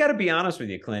I got to be honest with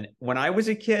you, Clint. When I was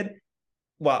a kid,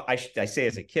 well, I say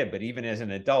as a kid, but even as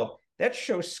an adult, that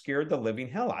show scared the living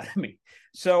hell out of me.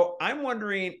 So I'm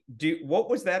wondering, what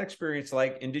was that experience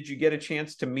like, and did you get a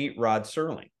chance to meet Rod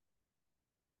Serling?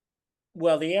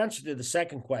 Well, the answer to the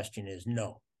second question is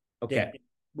no. Okay, Did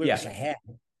yeah,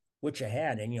 which I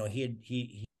had, and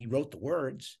he wrote the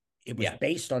words. It was yeah,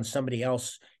 based on somebody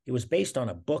else. It was based on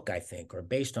a book, I think, or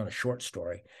based on a short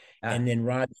story. And ah, then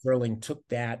Rod Serling took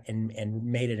that and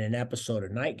made it an episode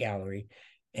of Night Gallery.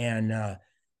 And I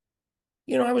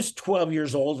was 12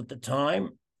 years old at the time,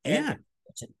 yeah, and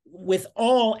with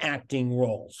all acting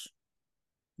roles,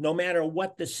 no matter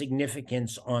what the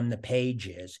significance on the page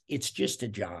is, it's just a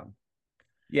job.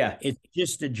 yeah. It's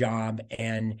just a job.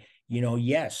 And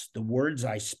yes, the words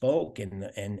I spoke and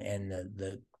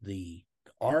the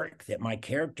arc that my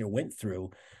character went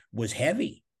through was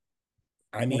heavy.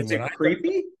 I mean, Was it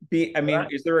creepy? I when mean, I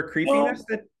is there a creepiness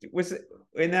no, that was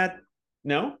in that?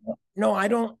 No. no, I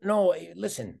don't know.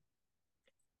 Listen,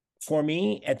 for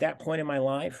me at that point in my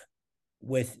life,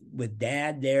 with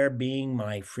dad there being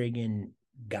my friggin'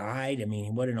 guide. I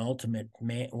mean, what an ultimate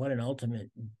man, what an ultimate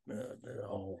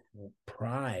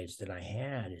prize that I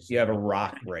had is You that have a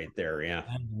rock right there. Yeah.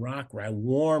 rock, right,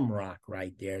 warm rock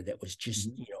right there that was just,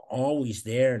 Mhm. always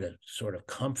there to sort of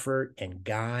comfort and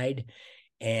guide.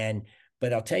 And,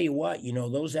 but I'll tell you what,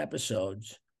 those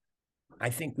episodes, I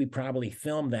think we probably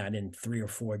filmed that in 3 or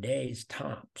 4 days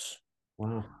tops.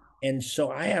 Wow. And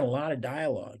so I had a lot of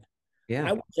dialogue. Yeah.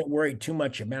 I wasn't worried too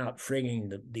much about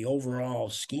frigging the overall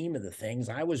scheme of the things.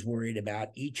 I was worried about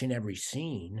each and every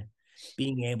scene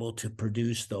being able to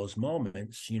produce those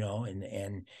moments,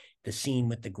 and the scene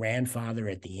with the grandfather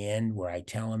at the end where I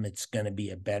tell him it's going to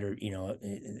be a better,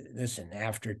 listen,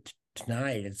 after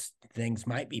tonight, it's things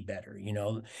might be better,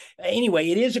 Anyway,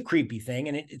 it is a creepy thing,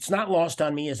 and it's not lost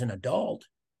on me as an adult.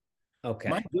 My Okay.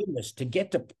 goodness, to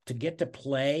get to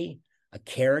play a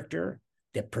character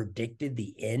that predicted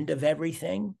the end of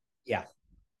everything Yeah.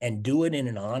 and do it in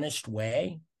an honest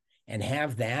way and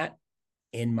have that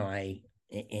in my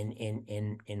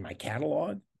in my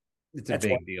catalog. It's a That's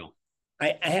what big deal.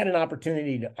 I had an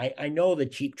opportunity to. I know the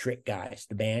Cheap Trick guys,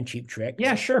 the band Cheap Trick,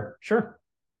 Yeah. Sure. Sure.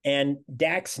 and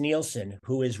Dax Nielsen,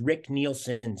 who is Rick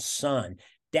Nielsen's son.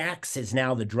 Dax is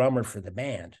now the drummer for the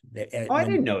band. Oh, I When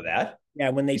didn't know that.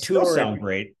 when they You still tour sound every.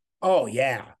 great. Oh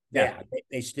yeah, Yeah. yeah.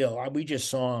 They still. We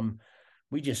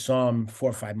just saw him 4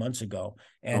 or 5 months ago, Oh,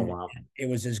 and wow. it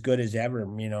was as good as ever.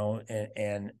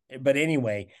 But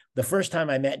anyway, the first time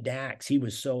I met Dax, he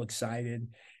was so excited,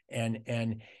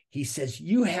 and he says,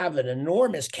 "You have an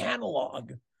enormous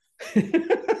catalog."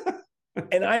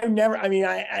 And I've never, I mean,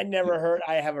 I never heard.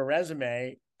 I have a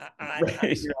resume.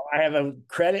 Right. I have a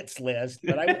credits list,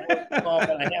 but I wouldn't call what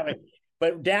I have it.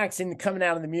 But Dax, in coming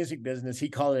out of the music business, he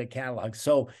called it a catalog.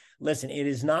 So listen, it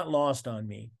is not lost on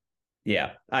me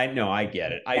Yeah. I know. I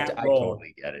get it. that I role,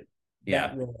 totally get it.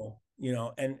 that Yeah.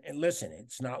 role, and listen,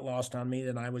 it's not lost on me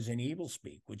that I was in Evil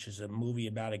Speak, which is a movie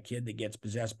about a kid that gets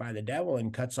possessed by the devil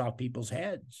and cuts off people's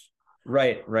heads.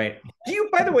 Right. Right. Do you,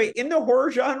 by the way, in the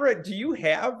horror genre, do you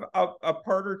have a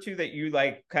part or two that you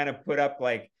like kind of put up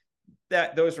like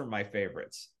that? Those are my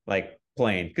favorites, like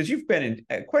playing, because you've been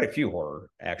in quite a few horror,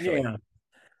 actually. Yeah,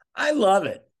 I love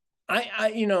it.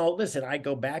 Listen, I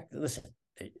go back. Listen,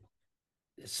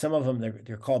 some of them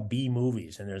they're called B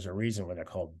movies, and there's a reason why they're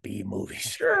called B movies.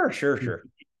 Sure. Sure. Sure.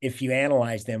 If you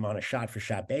analyze them on a shot for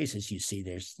shot basis, you see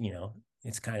there's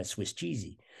it's kind of Swiss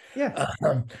cheesy. Yeah.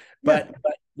 Um, Yeah. but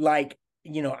like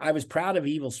I was proud of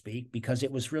Evil Speak because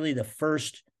it was really the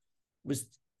first. Was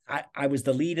I was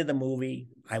the lead of the movie.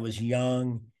 I was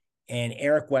young, and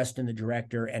Eric Weston, the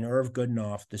director, and Irv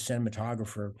Goodenough, the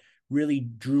cinematographer, really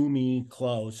drew me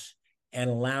close and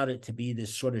allowed it to be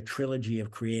this sort of trilogy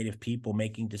of creative people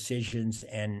making decisions.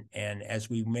 And as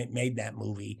we made that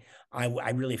movie,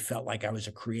 I really felt like I was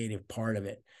a creative part of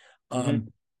it. Hmm.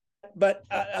 But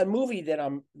a movie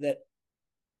that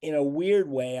in a weird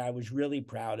way I was really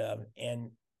proud of,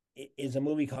 and is a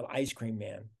movie called Ice Cream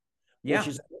Man, which Yeah.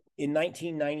 is in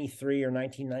 1993 or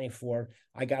 1994.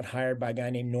 I got hired by a guy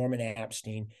named Norman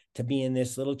Apstein to be in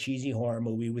this little cheesy horror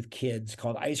movie with kids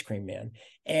called Ice Cream Man.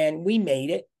 And we made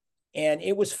it, and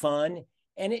it was fun.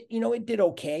 And it did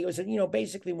okay. It was,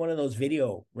 basically one of those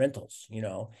video rentals.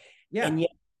 Yeah. And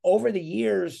yet over the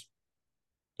years,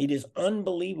 it is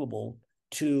unbelievable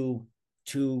to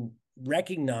to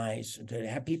recognize, to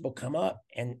have people come up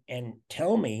and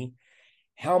tell me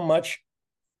how much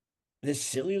this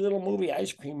silly little movie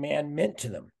Ice Cream Man meant to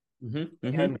them. Hmm.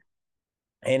 Hmm.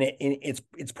 And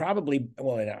it's probably,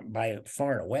 well, by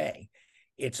far and away,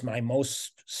 it's my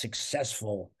most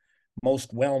successful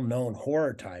most well-known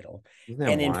horror title. Isn't that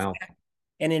And wild?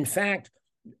 in fact,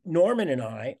 Norman and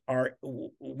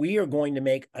we are going to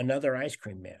make another Ice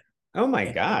Cream Man. Oh my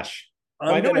And gosh.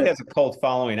 Well, I I'm know it gonna, has a cult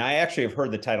following. I actually have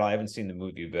heard the title. I haven't seen the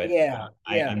movie, but yeah,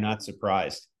 yeah. I'm not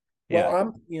surprised.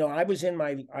 Well, Yeah. I was in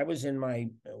my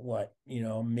what,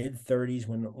 mid 30s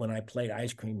when I played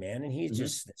Ice Cream Man, and he's Mhm.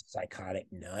 just this psychotic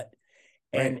nut.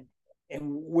 Right. And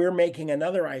we're making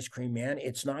another Ice Cream Man.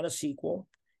 It's not a sequel.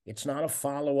 It's not a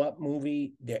follow-up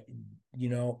movie. That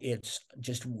it's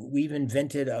just we've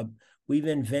invented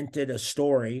a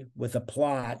story with a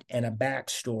plot and a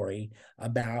backstory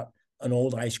about an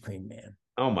old ice cream man.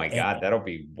 Oh my And God, that'll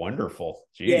be wonderful.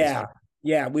 Jeez. yeah,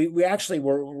 yeah, we actually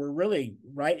we're really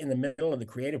right in the middle of the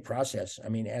creative process. I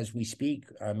mean, as we speak,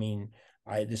 I mean,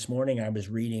 I this morning I was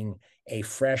reading a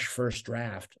fresh first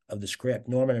draft of the script.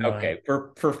 Norman and I. Okay.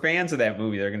 For fans of that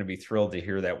movie, they're going to be thrilled to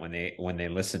hear that when they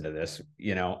listen to this,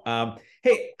 you know.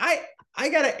 Hey, I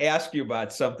got to ask you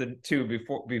about something too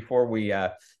before we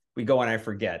go and I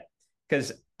forget.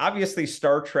 Because obviously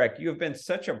Star Trek, you have been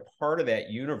such a part of that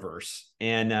universe,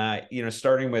 and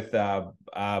starting with oh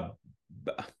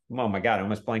my God, I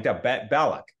almost blanked out.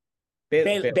 Balak.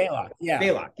 Baylock, yeah.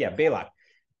 Balak, yeah, Balak.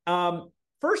 Um,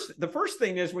 the first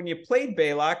thing is when you played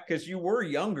Balak, because you were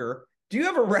younger, do you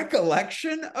have a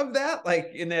recollection of that?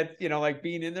 Like in that, like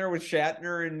being in there with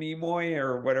Shatner and Nimoy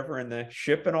or whatever in the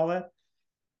ship and all that?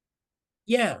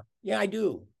 Yeah, yeah, I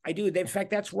do. I do. In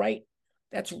fact, that's right.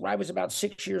 I was about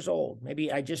 6 years old.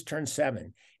 Maybe I just turned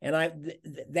 7. And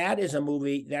that is a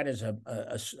movie, that is a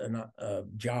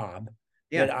job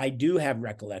that Yeah. I do have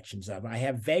recollections of. I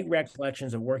have vague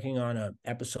recollections of working on an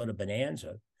episode of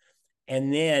Bonanza.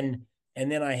 And then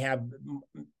I have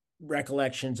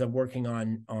recollections of working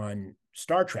on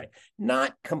Star Trek.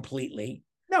 Not completely,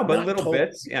 No, but not little totally.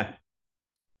 bits. Yeah.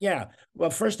 Yeah. Well,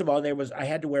 first of all, I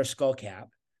had to wear a skull cap,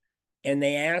 and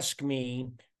they asked me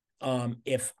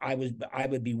if I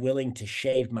would be willing to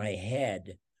shave my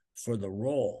head for the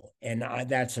role, and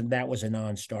that was a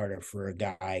non-starter for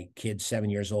a kid 7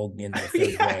 years old in the third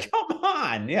Yeah, grade. come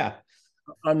on. Yeah.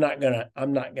 I'm not gonna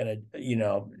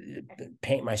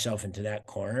paint myself into that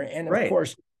corner. And of Right.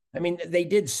 course, I mean, they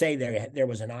did say there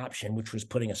was an option, which was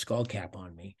putting a skull cap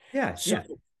on me. Yeah. So Yeah.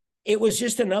 it was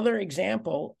just another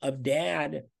example of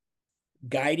Dad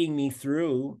guiding me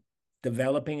through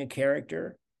developing a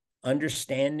character,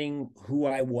 understanding who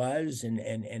I was, and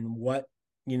what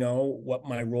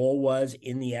my role was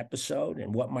in the episode,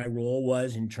 and what my role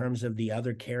was in terms of the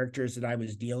other characters that I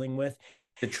was dealing with.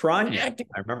 The And Tranya. acting,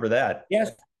 I remember that.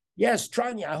 yes, yes,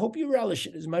 Tranya, I hope you relish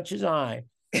it as much as I.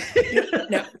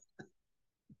 Now,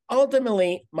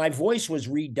 ultimately, my voice was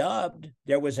redubbed.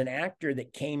 There was an actor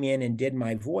that came in and did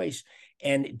my voice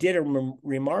and did a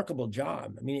remarkable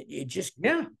job. I mean, it just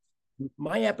Yeah.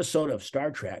 my episode of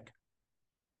Star Trek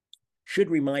should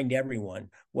remind everyone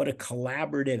what a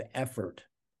collaborative effort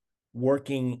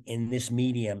working in this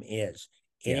medium is.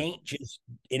 It Yeah. ain't just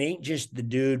it ain't just the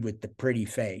dude with the pretty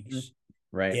face.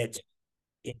 Right.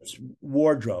 It's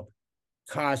wardrobe,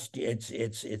 cost,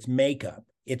 it's makeup,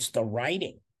 it's the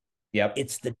writing, Yep.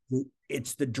 it's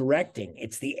the directing,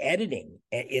 it's the editing,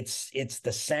 it's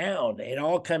the sound. It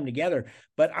all come together.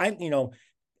 But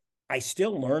I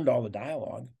still learned all the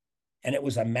dialogue, and it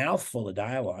was a mouthful of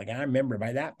dialogue. And I remember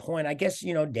by that point, I guess,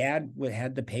 Dad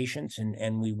had the patience,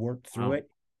 and we worked through Wow. it,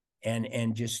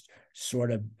 and just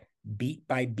sort of beat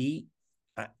by beat,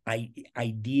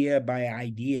 idea by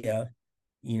idea,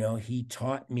 he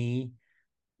taught me,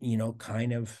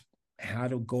 kind of how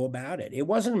to go about it. It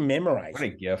wasn't What a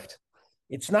memorizing. gift.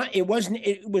 It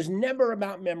was never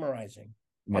about memorizing.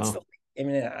 That's Wow. I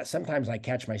mean, sometimes I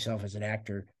catch myself as an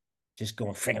actor just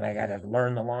going, freaking, I got to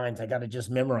learn the lines. I got to just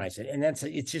memorize it. And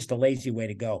it's just a lazy way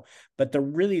to go. But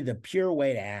the pure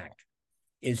way to act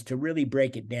is to really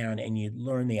break it down, and you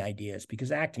learn the ideas,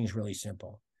 because acting is really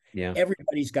simple. Yeah.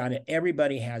 Everybody's got it.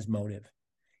 Everybody has motive.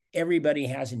 Everybody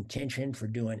has intention for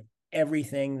doing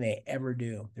everything they ever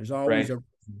do. There's always Right. a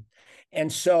reason.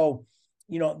 And so,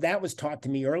 that was taught to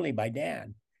me early by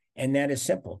Dad. And that is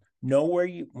simple. Know where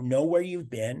you've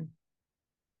been,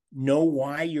 know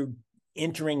why you're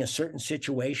entering a certain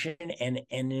situation, and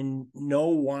then know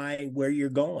where you're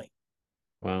going.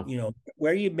 Wow.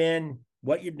 Where you've been,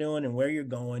 what you're doing, and where you're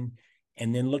going,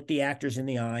 and then look the actors in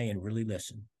the eye and really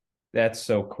listen. That's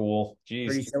so cool. Pretty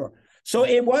Jeez. similar. So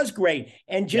it was great.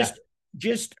 And Yeah.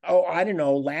 I don't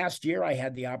know, last year I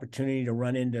had the opportunity to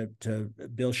run into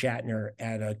Bill Shatner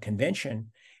at a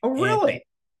convention. Oh, And really?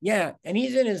 yeah, and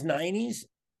he's in his 90s,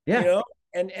 Yeah.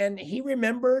 and he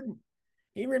remembered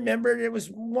he remembered. It was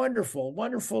wonderful,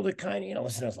 wonderful to kind of,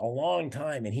 listen, it's a long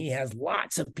time, and he has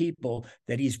lots of people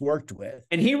that he's worked with.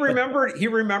 And he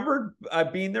remembered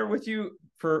being there with you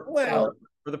for Well,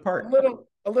 the part.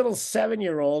 a little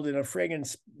 7-year-old in a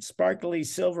friggin' sparkly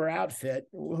silver outfit.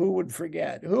 Who would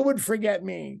forget? Who would forget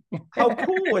me? How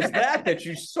cool was that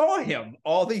you saw him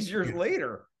all these years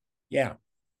later? Yeah.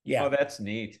 Yeah. Oh, that's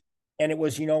neat. And it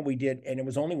was, we did, and it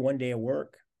was only one day of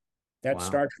work. Wow.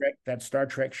 That Star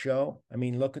Trek show. I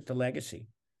mean, look at the legacy.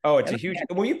 Oh, it's And a huge.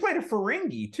 Well, you played a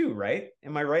Ferengi too, right?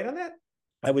 Am I right on that?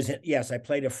 yes, I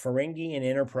played a Ferengi in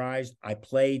Enterprise. I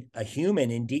played a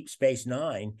human in Deep Space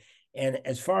Nine. And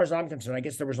as far as I'm concerned, I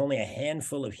guess there was only a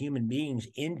handful of human beings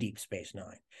in Deep Space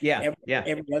Nine. Yeah, yeah.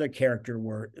 Every other character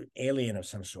were alien of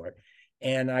some sort.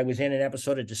 And I was in an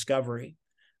episode of Discovery.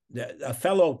 A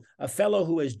fellow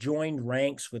who has joined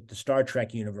ranks with the Star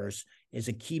Trek universe is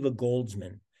Akiva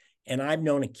Goldsman. And I've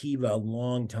known Akiva a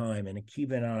long time. And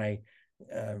Akiva and I,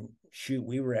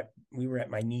 we were at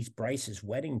my niece Bryce's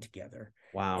wedding together.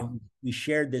 Wow. And we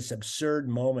shared this absurd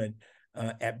moment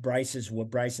at Bryce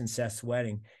and Seth's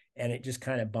wedding, and it just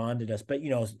kind of bonded us. But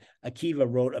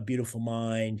Akiva wrote A Beautiful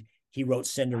Mind. He wrote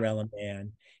Cinderella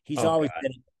Man. He's always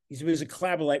been. He was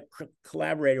a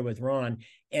collaborator with Ron,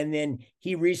 and then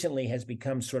he recently has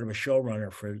become sort of a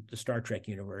showrunner for the Star Trek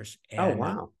universe. And,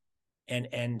 wow.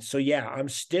 And so yeah, I'm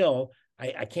still.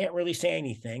 I can't really say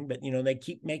anything, but they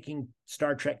keep making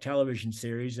Star Trek television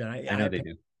series, and I know they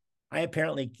do. I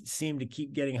apparently seem to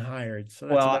keep getting hired. So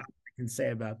that's well, about what I can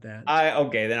say about that.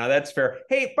 Okay, then that's fair.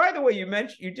 Hey, by the way,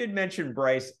 you did mention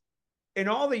Bryce. In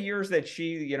all the years that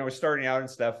she, was starting out and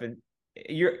stuff, and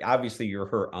you're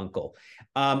her uncle.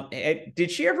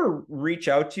 Did she ever reach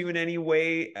out to you in any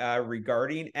way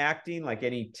regarding acting? Like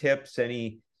any tips,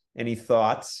 any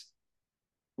thoughts?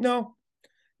 No,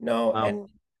 Wow. and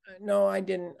no, I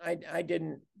didn't. I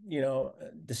didn't.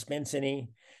 Dispense any.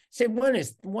 Say one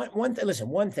thing. Listen,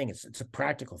 one thing. It's a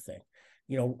practical thing.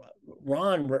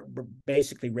 Ron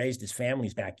basically raised his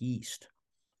families back east.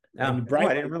 And Bryce,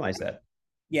 I didn't realize that.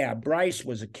 Yeah, Bryce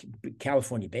was a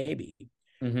California baby,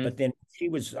 but then she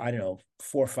was, I don't know,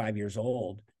 4 or 5 years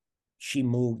old. They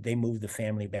moved the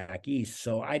family back east.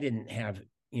 So I didn't have,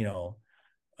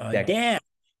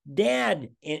 dad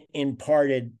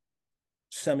imparted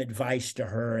some advice to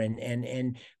her,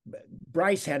 and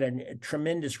Bryce had a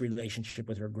tremendous relationship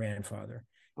with her grandfather.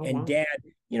 And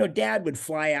wow. Dad would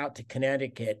fly out to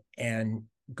Connecticut and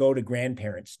go to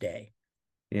grandparents' day.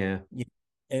 Yeah.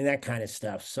 And that kind of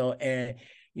stuff. So,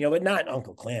 but not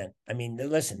Uncle Clint. I mean,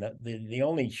 listen, the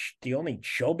only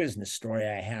show business story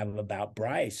I have about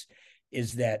Bryce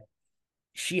is that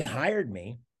she hired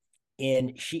me,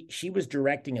 and she was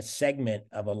directing a segment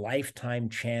of a Lifetime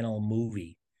channel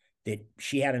movie that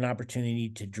she had an opportunity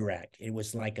to direct. It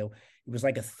was like a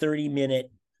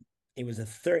 30-minute. It was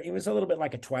a little bit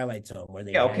like a Twilight Zone where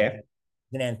they had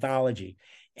an anthology,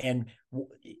 and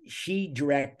she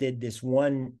directed this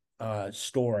one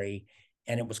story,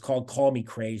 and it was called Call Me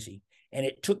Crazy, and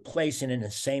it took place in an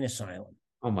insane asylum.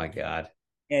 Oh my God.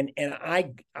 And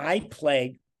I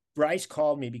played. Bryce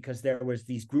called me because there was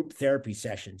these group therapy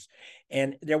sessions,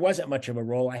 and there wasn't much of a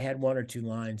role. I had 1 or 2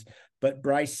 lines, but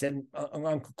Bryce said,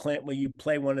 Uncle Clint, will you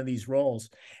play one of these roles?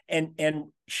 And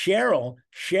Cheryl,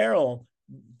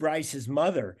 Bryce's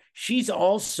mother, she's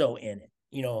also in it,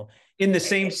 in the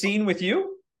same scene with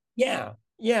you. Yeah.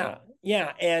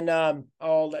 And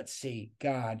let's see.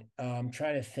 God, I'm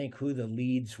trying to think who the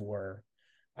leads were.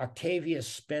 Octavia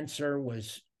Spencer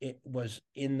was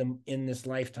in this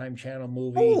Lifetime channel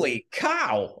movie. Holy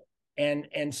cow.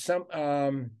 And some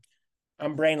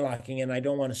I'm brain locking and I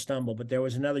don't want to stumble, but there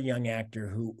was another young actor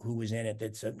who was in it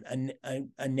that's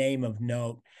a name of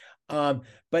note. But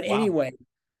wow. Anyway,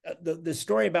 the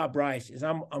story about Bryce is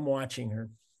I'm watching her.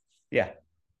 Yeah.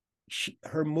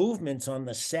 Her movements on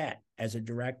the set as a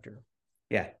director.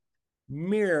 Yeah.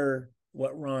 Mirror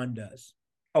what Ron does.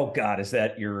 Oh God, is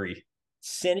that eerie?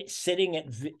 Sitting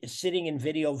in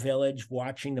Video Village,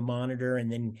 watching the monitor,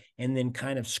 and then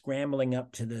kind of scrambling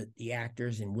up to the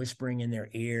actors and whispering in their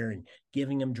ear and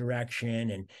giving them direction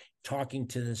and talking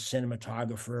to the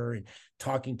cinematographer and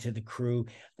talking to the crew.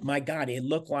 My God, it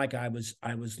looked like I was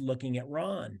looking at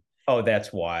Ron. Oh,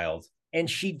 that's wild. And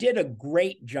she did a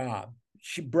great job.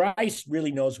 Bryce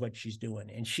really knows what she's doing,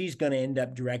 and she's going to end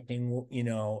up directing,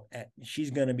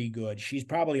 she's going to be good. She's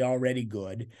probably already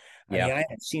good. Yeah. I mean, I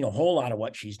haven't seen a whole lot of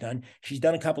what she's done. She's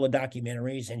done a couple of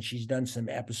documentaries, and she's done some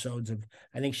episodes of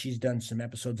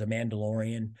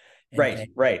Mandalorian. Right.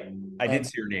 I did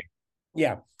see her name.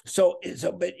 Yeah. So,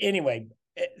 but anyway,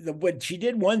 she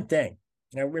did one thing.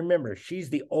 Now remember,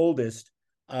 she's the oldest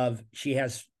she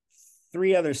has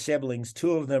three other siblings.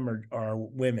 Two of them are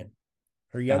women,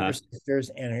 her younger Uh-huh. sisters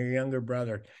and her younger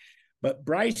brother. But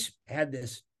Bryce had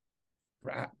this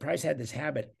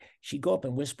habit. She'd go up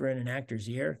and whisper in an actor's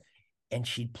ear, and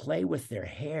she'd play with their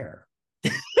hair.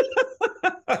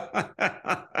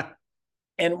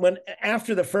 And when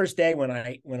after the first day when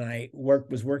I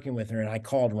was working with her, and I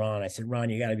called Ron, I said, Ron,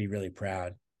 you got to be really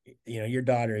proud. Your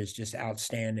daughter is just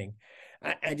outstanding.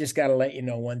 I just got to let you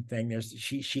know one thing.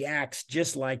 She acts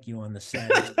just like you on the set.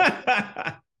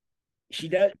 She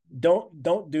does.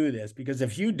 Don't do this, because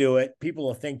if you do it, people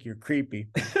will think you're creepy.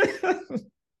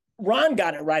 Ron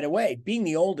got it right away. Being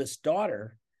the oldest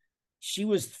daughter, she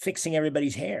was fixing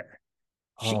everybody's hair.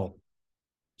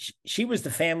 She was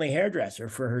the family hairdresser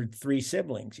for her three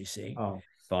siblings, you see. Oh,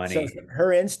 funny. So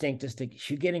her instinct is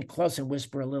she'd get in close and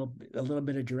whisper a little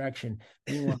bit of direction,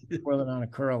 meanwhile twirling on a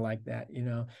curl like that,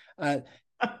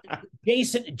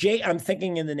 I'm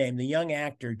thinking in the name, the young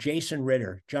actor, Jason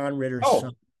Ritter, John Ritter's son.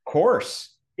 Of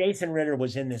course. Jason Ritter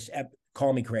was in this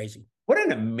Call Me Crazy. What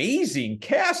an amazing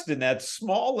cast in that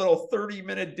small little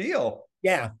 30-minute deal.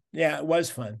 Yeah, it was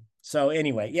fun. So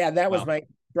anyway, that was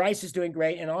Bryce is doing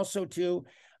great. And also too,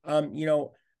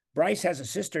 Bryce has a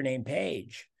sister named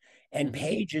Paige, and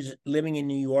Paige is living in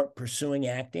New York pursuing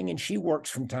acting, and she works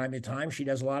from time to time. She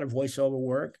does a lot of voiceover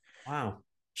work. Wow.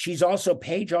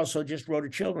 Paige also just wrote a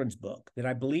children's book that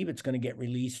I believe it's going to get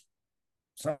released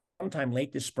sometime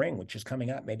late this spring, which is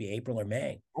coming up, maybe April or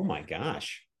May. Oh my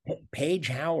gosh. Paige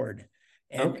Howard.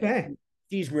 And okay.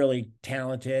 She's really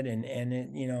talented.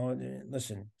 And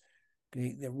listen,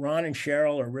 Ron and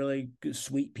Cheryl are really good,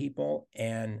 sweet people.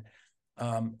 And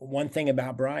one thing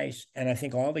about Bryce, and I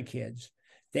think all the kids,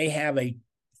 they have a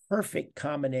perfect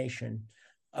combination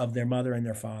of their mother and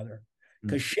their father.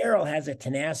 Because Cheryl has a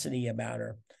tenacity about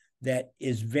her that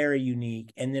is very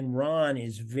unique. And then Ron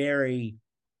is very,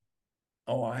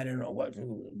 I don't know,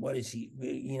 what is he?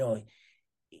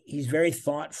 He's very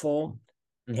thoughtful,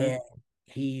 and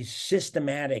he's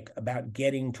systematic about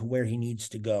getting to where he needs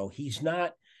to go. He's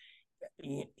not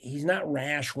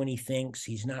rash when he thinks.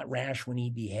 He's not rash when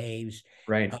he behaves.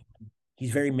 Right.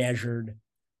 He's very measured.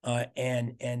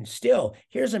 And still,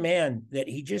 here's a man that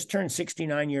he just turned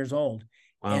 69 years old.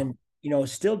 Wow. And,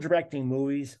 still directing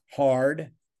movies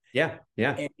hard. Yeah.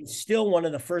 And he's still one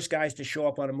of the first guys to show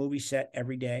up on a movie set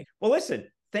every day. Well, listen,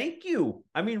 thank you.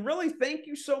 I mean, really, thank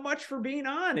you so much for being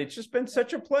on. It's just been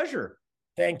such a pleasure.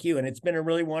 Thank you. And it's been a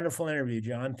really wonderful interview,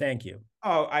 John. Thank you.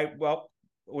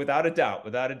 Without a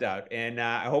doubt. And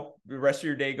I hope the rest of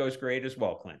your day goes great as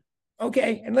well, Clint.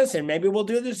 Okay. And listen, maybe we'll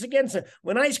do this again. So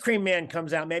when Ice Cream Man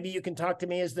comes out, maybe you can talk to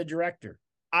me as the director.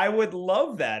 I would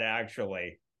love that,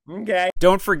 actually. Okay.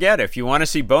 Don't forget, if you want to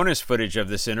see bonus footage of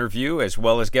this interview, as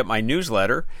well as get my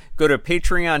newsletter, go to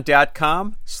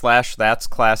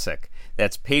patreon.com/thatsclassic.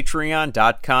 That's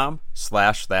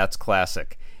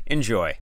patreon.com/thatsclassic. Enjoy.